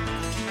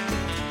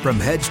 From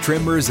hedge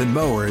trimmers and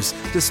mowers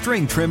to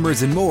string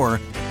trimmers and more,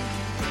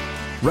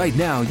 right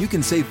now you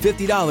can save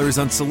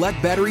 $50 on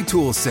select battery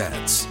tool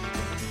sets.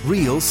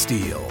 Real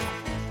Steel.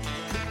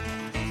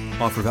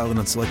 Offer valid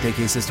on select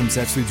AK system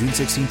sets through June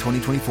 16,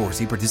 2024.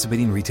 See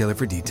participating retailer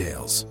for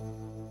details.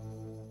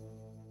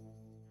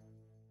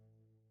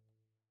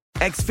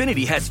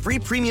 Xfinity has free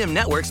premium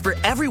networks for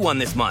everyone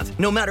this month,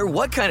 no matter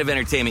what kind of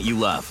entertainment you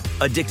love.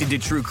 Addicted to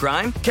true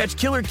crime? Catch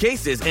killer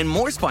cases and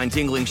more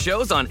spine-tingling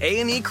shows on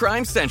A&E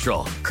Crime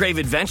Central. Crave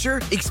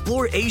adventure?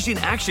 Explore Asian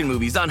action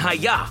movies on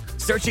Hi-YAH.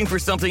 Searching for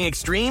something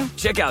extreme?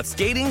 Check out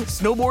skating,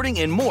 snowboarding,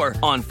 and more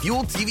on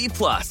Fuel TV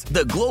Plus,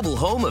 the global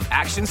home of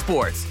action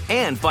sports.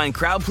 And find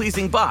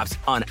crowd-pleasing bops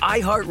on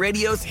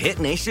iHeartRadio's Hit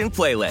Nation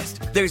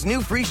playlist. There's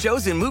new free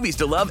shows and movies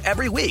to love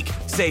every week.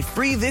 Say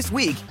free this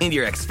week in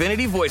your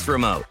Xfinity voice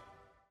remote.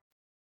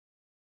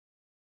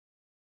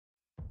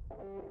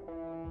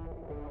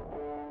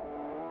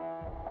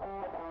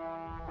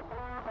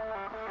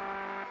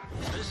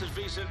 This is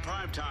VSiN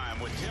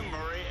Primetime with Tim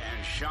Murray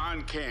and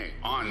Sean King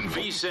on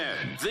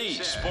VSiN,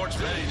 the Sports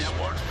Betting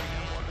Network.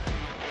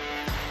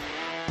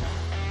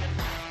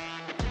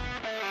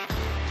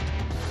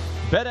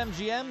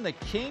 BetMGM, the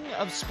king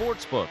of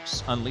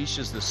sportsbooks,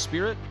 unleashes the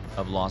spirit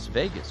of Las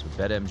Vegas with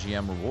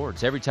BetMGM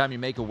rewards. Every time you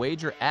make a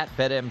wager at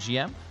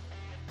BetMGM,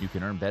 you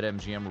can earn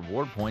BetMGM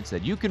reward points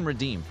that you can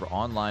redeem for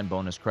online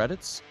bonus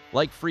credits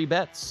like free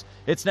bets.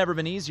 It's never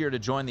been easier to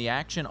join the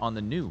action on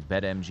the new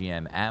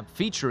BetMGM app,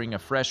 featuring a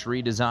fresh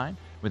redesign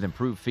with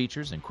improved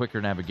features and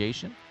quicker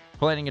navigation.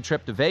 Planning a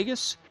trip to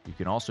Vegas? You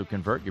can also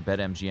convert your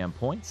BetMGM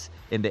points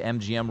into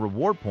MGM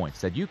reward points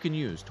that you can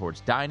use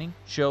towards dining,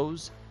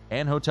 shows,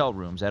 and hotel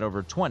rooms at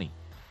over 20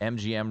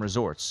 MGM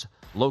resorts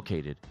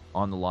located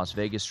on the Las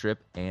Vegas Strip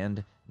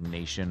and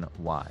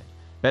nationwide.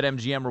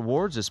 BetMGM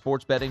Rewards is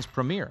sports betting's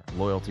premier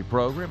loyalty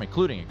program,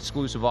 including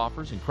exclusive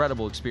offers,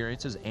 incredible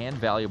experiences, and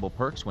valuable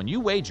perks when you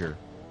wager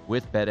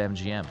with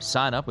BetMGM.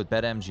 Sign up with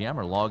BetMGM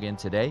or log in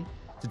today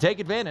to take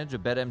advantage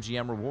of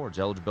BetMGM Rewards.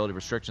 Eligibility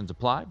restrictions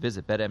apply.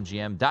 Visit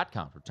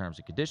BetMGM.com for terms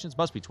and conditions.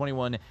 Must be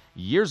 21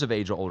 years of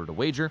age or older to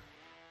wager.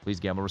 Please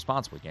gamble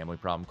responsibly. Gambling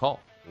problem? Call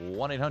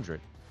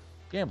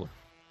 1-800-GAMBLER.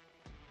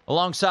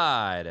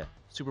 Alongside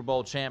Super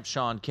Bowl champ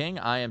Sean King,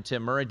 I am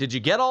Tim Murray. Did you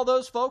get all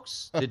those,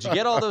 folks? Did you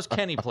get all those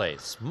Kenny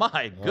plays?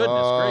 My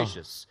goodness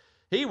gracious.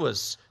 He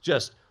was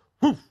just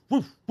woof,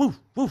 woof, woof,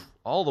 woof,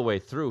 all the way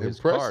through his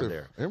card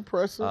there.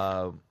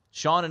 Impressive.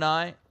 Sean and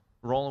I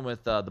rolling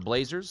with the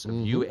Blazers of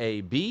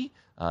UAB.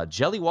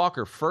 Jelly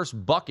Walker,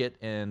 first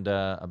bucket in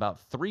about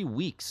 3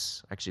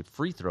 weeks. Actually,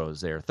 free throws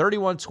there.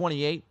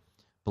 31-28,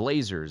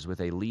 Blazers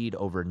with a lead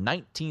over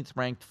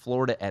 19th-ranked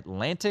Florida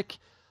Atlantic.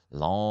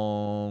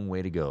 Long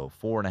way to go.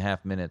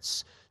 4.5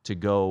 minutes to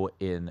go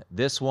in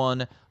this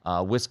one.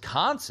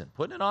 Wisconsin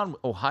putting it on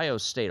Ohio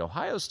State.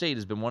 Ohio State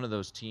has been one of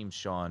those teams,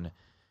 Sean,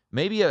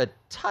 maybe a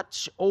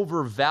touch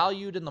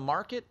overvalued in the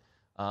market,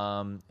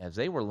 as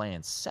they were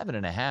laying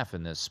 7.5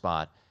 in this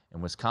spot.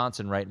 And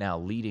Wisconsin right now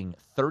leading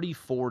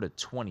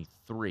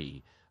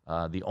 34-23.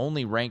 The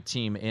only ranked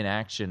team in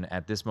action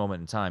at this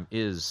moment in time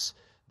is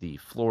the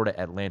Florida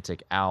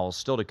Atlantic Owls.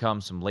 Still to come,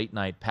 some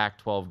late-night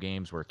Pac-12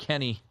 games where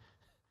Kenny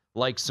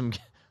likes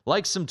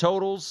some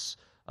totals.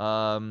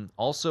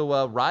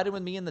 Also riding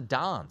with me in the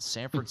Dons,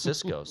 San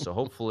Francisco. So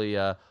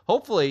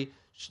hopefully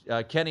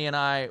Kenny and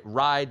I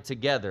ride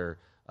together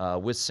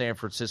with San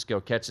Francisco,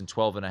 catching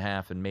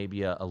 12.5 and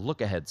maybe a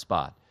look-ahead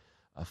spot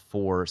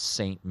for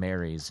St.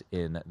 Mary's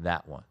in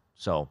that one.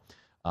 So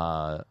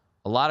a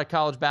lot of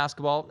college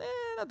basketball.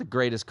 Not the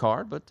greatest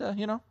card, but,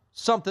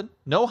 something.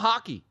 No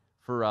hockey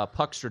for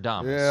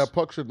Puckstradamus. Yeah,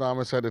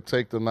 Puckstradamus had to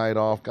take the night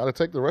off. Got to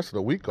take the rest of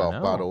the week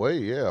off, by the way,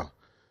 yeah.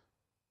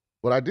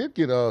 But I did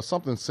get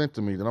something sent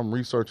to me that I'm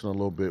researching a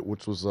little bit,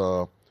 which was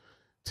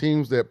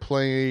teams that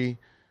play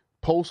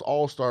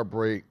post-All-Star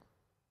break,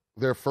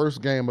 their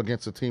first game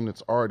against a team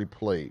that's already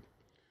played.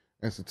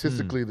 And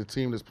statistically, the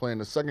team that's playing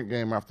the second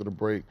game after the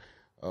break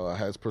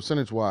has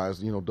percentage-wise,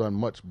 done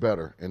much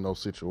better in those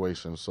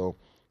situations. So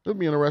it'll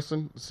be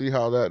interesting to see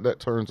how that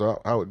turns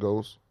out, how it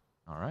goes.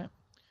 All right.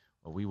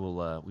 Well, we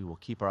will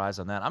keep our eyes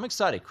on that. I'm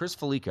excited. Chris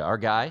Felica, our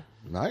guy.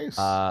 Nice.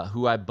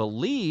 Who I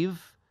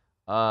believe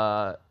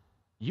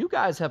you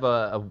guys have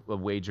a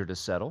wager to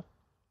settle.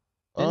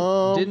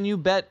 Didn't you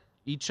bet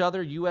each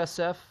other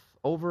USF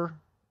over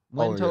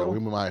win total? Yeah, we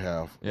might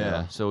have.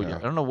 Yeah. So I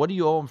don't know. What do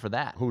you owe him for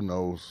that? Who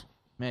knows?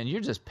 Man,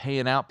 you're just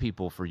paying out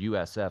people for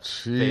USF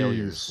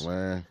failures.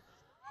 Man.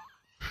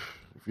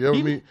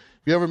 If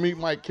you ever meet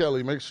Mike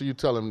Kelly, make sure you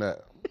tell him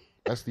that.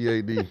 That's the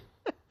AD.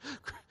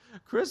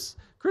 Chris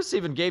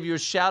even gave you a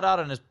shout out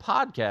on his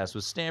podcast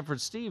with Stanford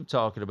Steve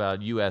talking about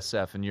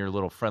USF and your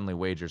little friendly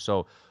wager.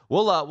 So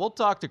we'll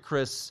talk to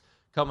Chris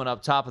coming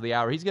up top of the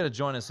hour. He's going to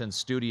join us in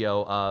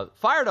studio.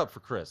 Fired up for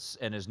Chris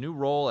and his new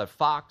role at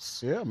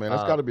Fox. Yeah, man,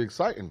 that's got to be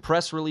exciting.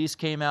 Press release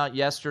came out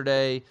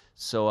yesterday,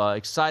 so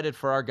excited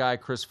for our guy,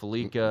 Chris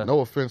Felica.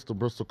 No offense to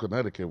Bristol,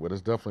 Connecticut, but it's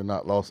definitely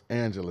not Los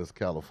Angeles,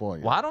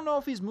 California. Well, I don't know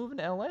if he's moving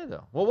to L.A.,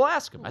 though. Well, we'll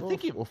ask him.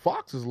 Well,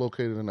 Fox is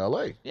located in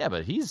L.A. Yeah,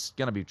 but he's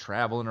going to be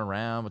traveling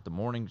around with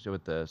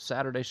the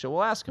Saturday show.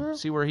 We'll ask him,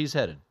 see where he's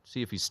headed,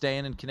 see if he's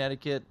staying in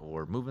Connecticut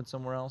or moving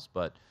somewhere else.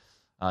 But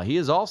he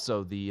is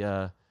also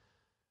the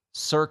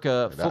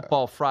Circa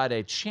Football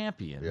Friday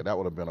champion. Yeah, that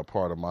would have been a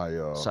part of my.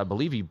 So I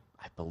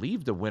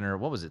believe the winner.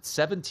 What was it?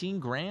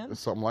 $17,000.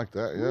 Something like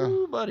that. Yeah.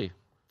 Ooh, buddy.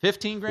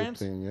 $15,000?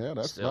 15, yeah,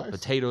 that's still nice.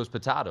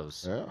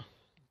 Potatoes. Yeah.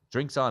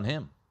 Drinks on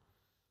him.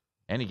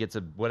 And he gets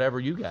whatever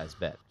you guys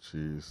bet.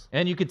 Jeez.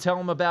 And you could tell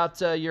him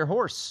about your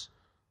horse.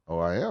 Oh,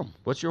 I am.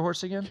 What's your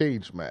horse again?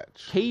 Cage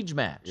Match. Cage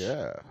Match.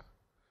 Yeah.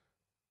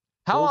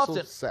 How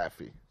Joseph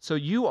often? Safi. So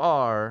you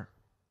are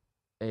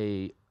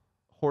a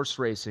horse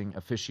racing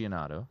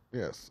aficionado.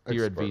 Yes.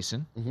 Here at expert.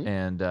 VSiN. Mhm.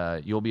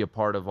 And you'll be a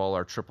part of all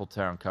our Triple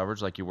Town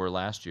coverage like you were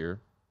last year.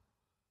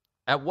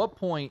 At what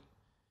point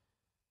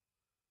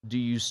do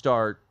you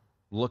start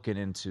looking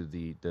into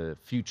the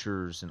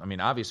futures? And I mean,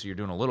 obviously you're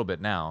doing a little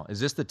bit now. Is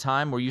this the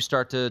time where you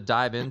start to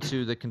dive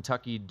into the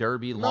Kentucky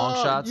Derby long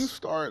shots? You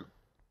start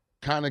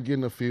kind of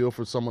getting a feel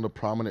for some of the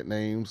prominent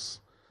names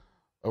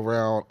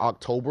around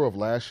October of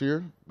last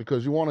year,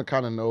 because you want to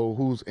kind of know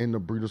who's in the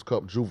Breeders'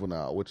 Cup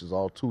Juvenile, which is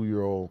all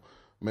 2-year-old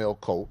male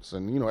colts.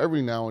 And,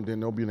 every now and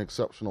then there'll be an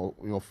exceptional,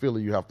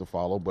 filly you have to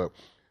follow. But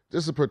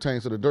this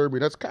pertains to the Derby.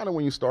 That's kind of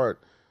when you start,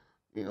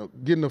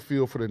 getting a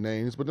feel for the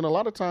names. But then a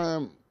lot of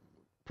time,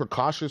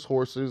 precocious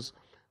horses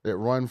that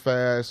run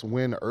fast,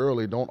 win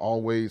early, don't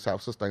always have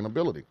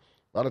sustainability.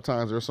 A lot of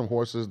times there's some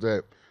horses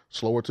that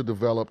slower to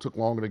develop, took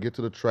longer to get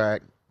to the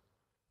track.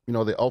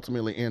 They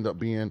ultimately end up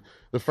being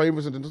the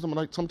favorites. And then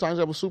sometimes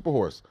you have a super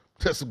horse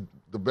that's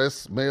the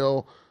best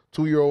male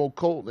 2-year-old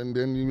colt, and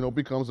then,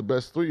 becomes the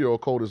best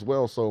 3-year-old colt as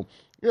well. So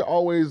you're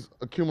always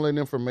accumulating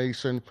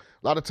information.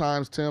 A lot of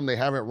times, Tim, they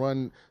haven't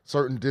run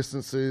certain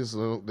distances.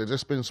 They've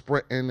just been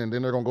sprinting, and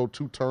then they're going to go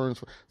 2 turns.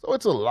 So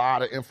it's a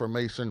lot of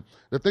information.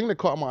 The thing that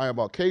caught my eye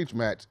about Cage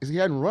Match is he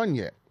hadn't run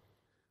yet,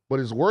 but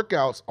his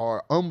workouts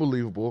are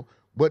unbelievable.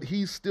 But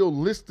he's still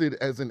listed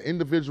as an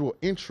individual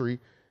entry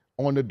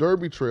on the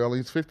Derby trail, and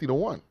he's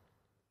 50-1.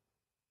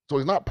 So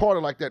he's not part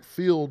of that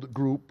field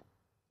group.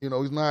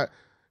 He's not,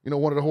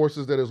 one of the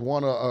horses that has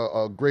won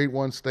a grade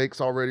 1 stakes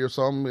already or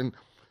something.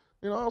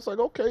 And, I was like,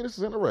 okay, this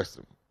is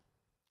interesting.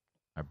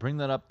 I bring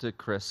that up to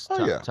Chris,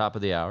 top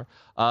of the hour.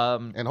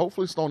 And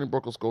hopefully Stony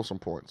Brook will score some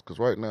points, because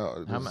right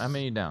now, how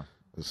many down?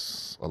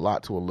 It's a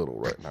lot to a little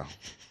right now.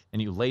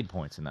 And you laid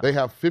points in that. They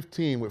have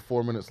 15 with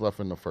 4 minutes left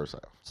in the first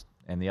half.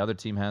 And the other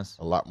team has?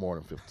 A lot more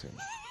than 15.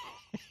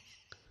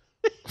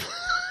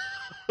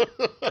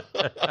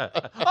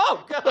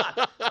 Oh,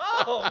 God.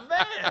 Oh,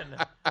 man.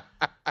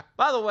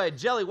 By the way,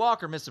 Jelly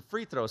Walker missed the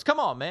free throws.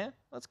 Come on, man.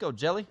 Let's go,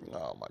 Jelly.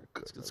 Oh, my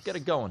goodness. Let's get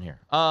it going here.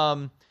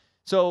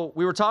 So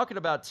we were talking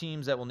about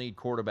teams that will need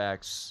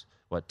quarterbacks.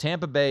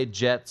 Tampa Bay,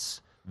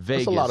 Jets,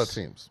 Vegas. That's a lot of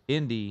teams.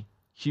 Indy,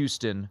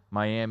 Houston,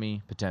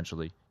 Miami,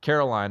 potentially.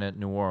 Carolina,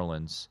 New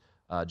Orleans,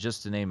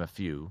 just to name a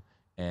few.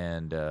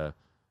 And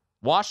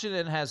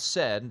Washington has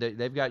said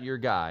they've got your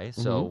guy,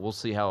 so we'll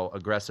see how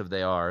aggressive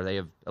they are. They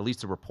have, at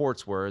least the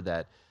reports were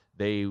that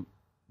they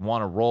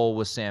want to roll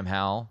with Sam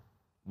Howell.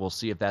 We'll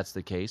see if that's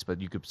the case, but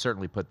you could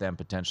certainly put them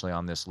potentially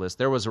on this list.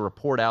 There was a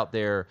report out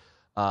there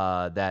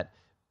that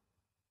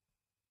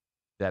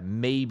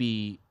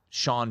maybe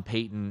Sean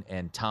Payton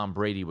and Tom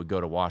Brady would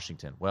go to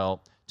Washington.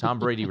 Well, Tom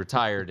Brady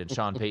retired, and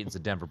Sean Payton's the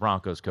Denver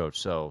Broncos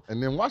coach. So,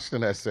 and then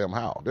Washington has Sam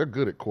Howell. They're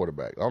good at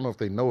quarterback. I don't know if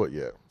they know it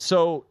yet.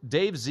 So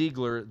Dave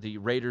Ziegler, the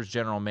Raiders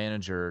general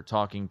manager,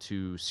 talking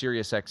to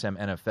SiriusXM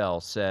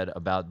NFL, said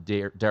about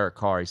Derek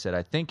Carr, he said,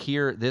 I think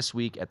here this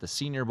week at the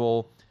Senior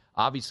Bowl,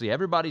 obviously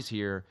everybody's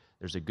here.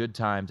 There's a good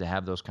time to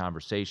have those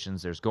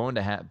conversations. There's going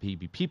to be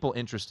people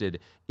interested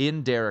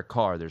in Derek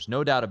Carr. There's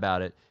no doubt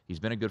about it. He's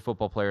been a good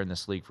football player in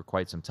this league for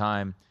quite some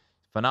time.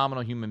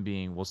 Phenomenal human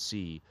being. We'll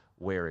see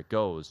where it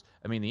goes.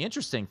 I mean, the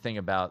interesting thing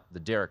about the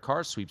Derek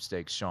Carr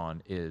sweepstakes,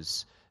 Sean,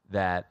 is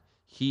that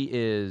he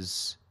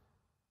is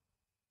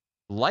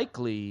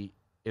likely,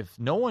 if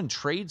no one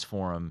trades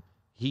for him,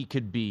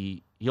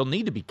 he'll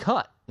need to be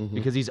cut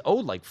because he's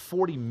owed like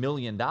 $40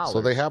 million. So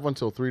they have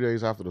until 3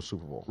 days after the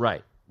Super Bowl.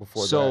 Right.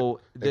 Before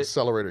that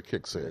accelerator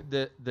kicks in.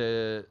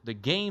 The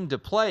game to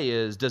play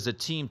is, does a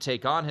team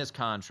take on his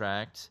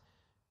contract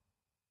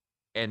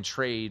and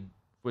trade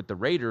with the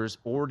Raiders,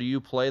 or do you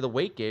play the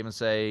wait game and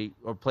say,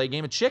 or play a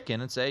game of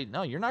chicken and say,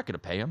 no, you're not going to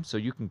pay him, so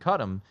you can cut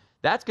him?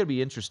 That's going to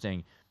be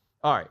interesting.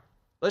 All right,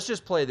 let's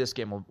just play this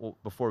game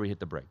before we hit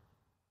the break.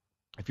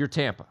 If you're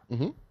Tampa, you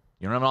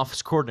don't have an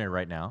offensive coordinator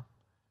right now,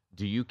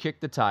 do you kick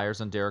the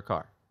tires on Derek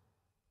Carr?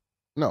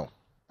 No,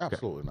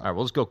 absolutely not. All right,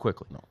 well, let's go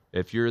quickly. No.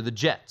 If you're the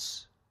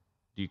Jets,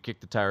 do you kick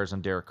the tires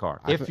on Derek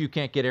Carr? If you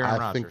can't get Aaron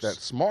Rodgers. I think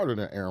that's smarter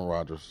than Aaron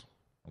Rodgers.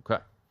 Okay.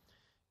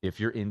 If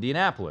you're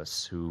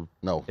Indianapolis, who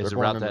is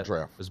about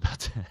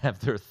to have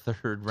their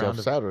third round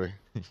Jeff Saturday.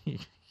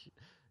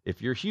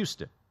 If you're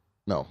Houston.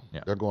 No,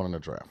 they're going in the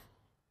draft.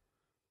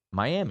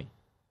 Miami.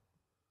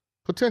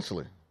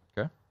 Potentially.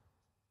 Okay.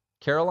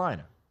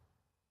 Carolina.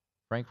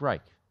 Frank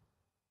Reich.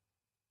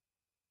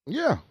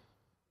 Yeah,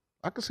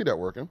 I can see that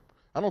working.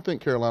 I don't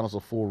think Carolina's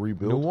a full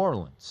rebuild. New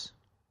Orleans.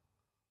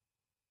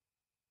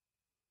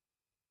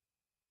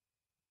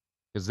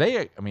 Because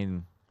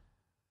I'm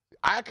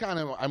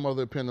of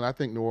the opinion I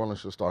think New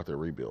Orleans should start their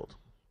rebuild.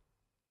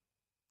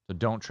 So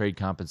don't trade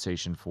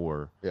compensation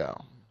for. Yeah.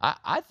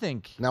 I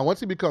think. Now,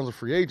 once he becomes a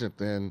free agent,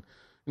 then,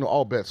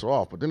 all bets are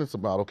off. But then it's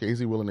about, okay, is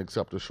he willing to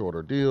accept a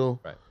shorter deal?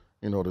 Right.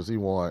 Does he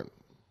want,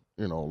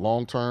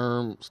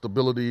 long-term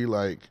stability.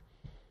 Like,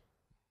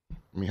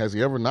 I mean, has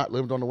he ever not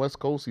lived on the West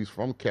Coast? He's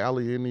from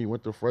Cali, and he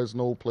went to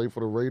Fresno, played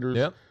for the Raiders.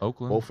 Yep,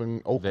 Oakland. Both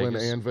in Oakland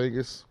Vegas. and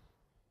Vegas.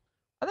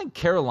 I think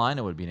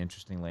Carolina would be an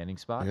interesting landing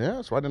spot. Yeah,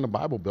 it's right in the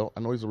Bible Belt. I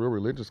know he's a real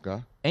religious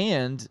guy.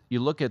 And you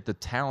look at the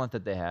talent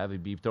that they have.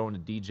 He'd be throwing to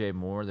DJ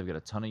Moore. They've got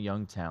a ton of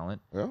young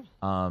talent.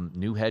 Yeah.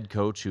 New head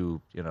coach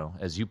who,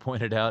 as you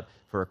pointed out,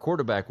 for a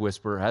quarterback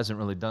whisperer, hasn't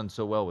really done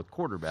so well with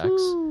quarterbacks.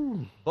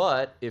 Ooh.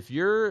 But if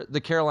you're the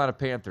Carolina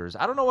Panthers,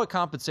 I don't know what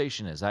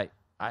compensation is. I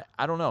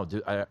don't know.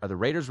 Are the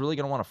Raiders really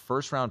going to want a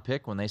first-round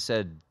pick when they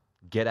said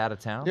get out of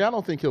town? Yeah, I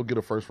don't think he'll get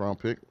a first-round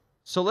pick.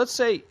 So let's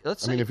say, I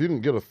mean, if you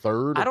can get a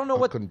third, I don't know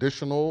what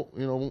conditional,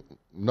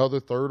 another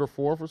third or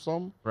fourth or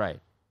something. Right.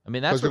 I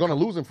mean, that's because you're going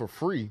to lose him for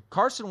free.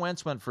 Carson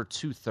Wentz went for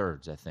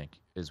 2/3, I think,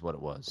 is what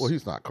it was. Well,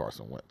 he's not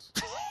Carson Wentz.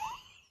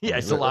 Yeah,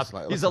 he's a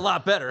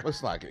lot better.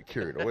 Let's not get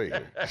carried away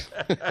here.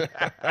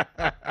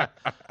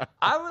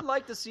 I would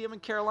like to see him in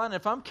Carolina.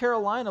 If I'm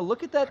Carolina,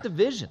 look at that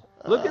division.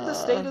 Look at the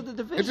state of the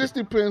division. It just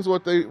depends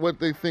what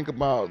they think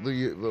about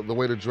the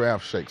way the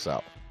draft shakes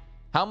out.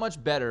 How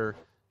much better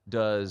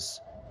does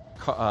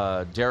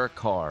Derek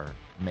Carr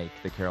make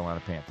the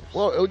Carolina Panthers?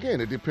 Well,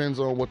 again, it depends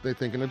on what they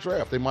think in the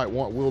draft. They might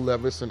want Will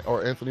Levis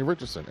or Anthony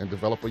Richardson and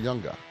develop a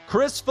young guy.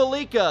 Chris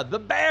Felica, the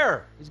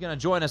Bear, he's going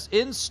to join us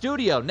in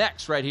studio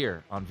next right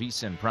here on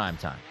VSiN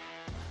Primetime.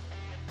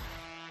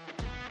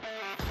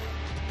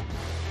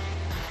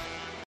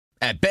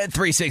 At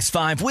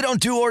Bet365, we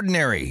don't do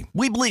ordinary.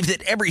 We believe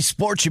that every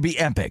sport should be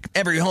epic.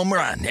 Every home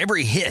run,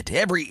 every hit,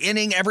 every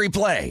inning, every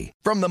play.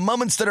 From the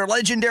moments that are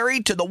legendary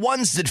to the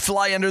ones that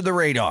fly under the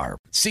radar.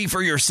 See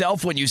for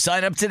yourself when you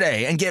sign up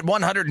today and get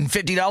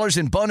 $150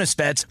 in bonus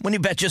bets when you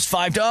bet just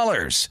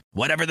 $5.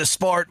 Whatever the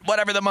sport,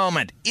 whatever the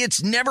moment,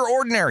 it's never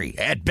ordinary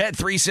at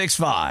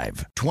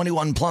Bet365.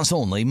 21 plus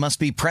only. Must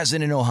be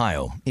present in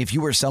Ohio. If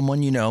you or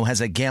someone you know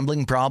has a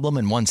gambling problem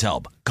and wants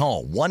help,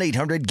 call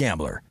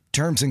 1-800-GAMBLER.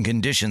 Terms and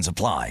conditions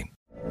apply.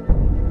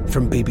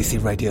 From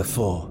BBC Radio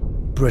 4,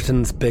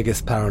 Britain's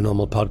biggest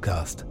paranormal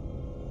podcast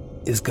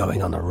is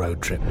going on a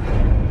road trip.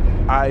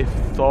 I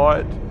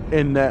thought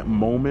in that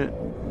moment,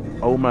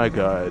 oh my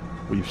God,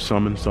 we've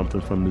summoned something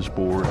from this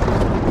board.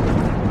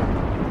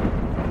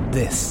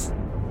 This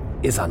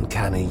is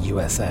Uncanny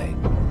USA.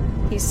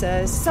 He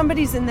says,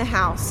 somebody's in the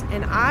house,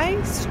 and I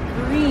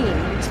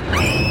screamed.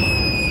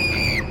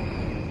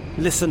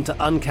 Listen to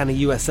Uncanny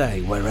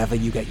USA wherever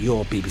you get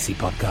your BBC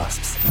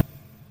podcasts,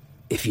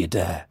 if you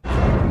dare.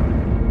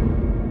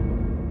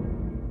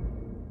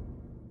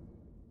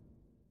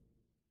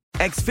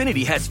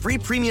 Xfinity has free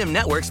premium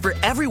networks for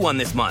everyone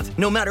this month,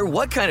 no matter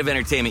what kind of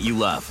entertainment you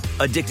love.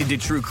 Addicted to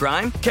true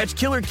crime? Catch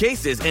killer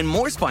cases and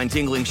more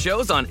spine-tingling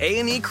shows on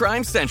A&E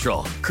Crime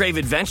Central. Crave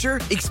adventure?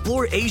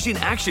 Explore Asian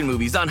action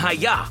movies on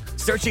Hi-YAH.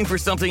 Searching for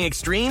something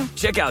extreme?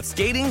 Check out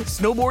skating,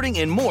 snowboarding,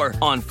 and more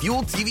on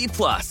Fuel TV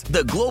Plus,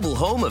 the global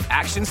home of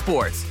action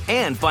sports.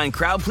 And find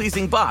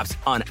crowd-pleasing bops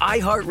on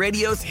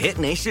iHeartRadio's Hit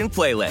Nation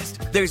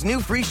playlist. There's new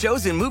free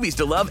shows and movies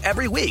to love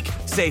every week.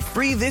 Say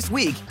free this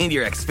week in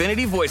your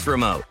Xfinity voice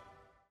remote.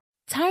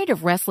 Tired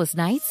of restless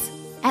nights?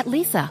 At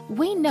Leesa,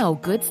 we know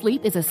good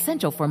sleep is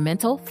essential for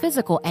mental,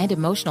 physical, and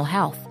emotional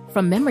health.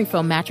 From memory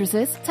foam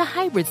mattresses to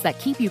hybrids that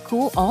keep you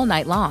cool all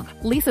night long,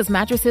 Leesa's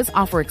mattresses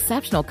offer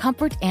exceptional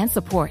comfort and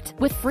support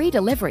with free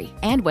delivery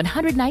and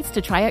 100 nights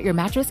to try out your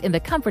mattress in the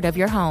comfort of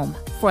your home.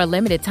 For a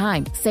limited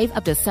time, save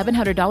up to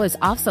 $700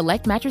 off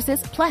select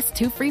mattresses plus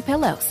 2 free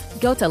pillows.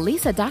 Go to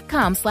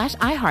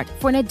leesa.com/iHeart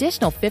for an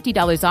additional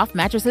 $50 off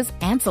mattresses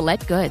and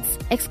select goods.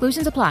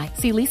 Exclusions apply.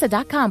 See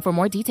leesa.com for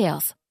more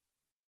details.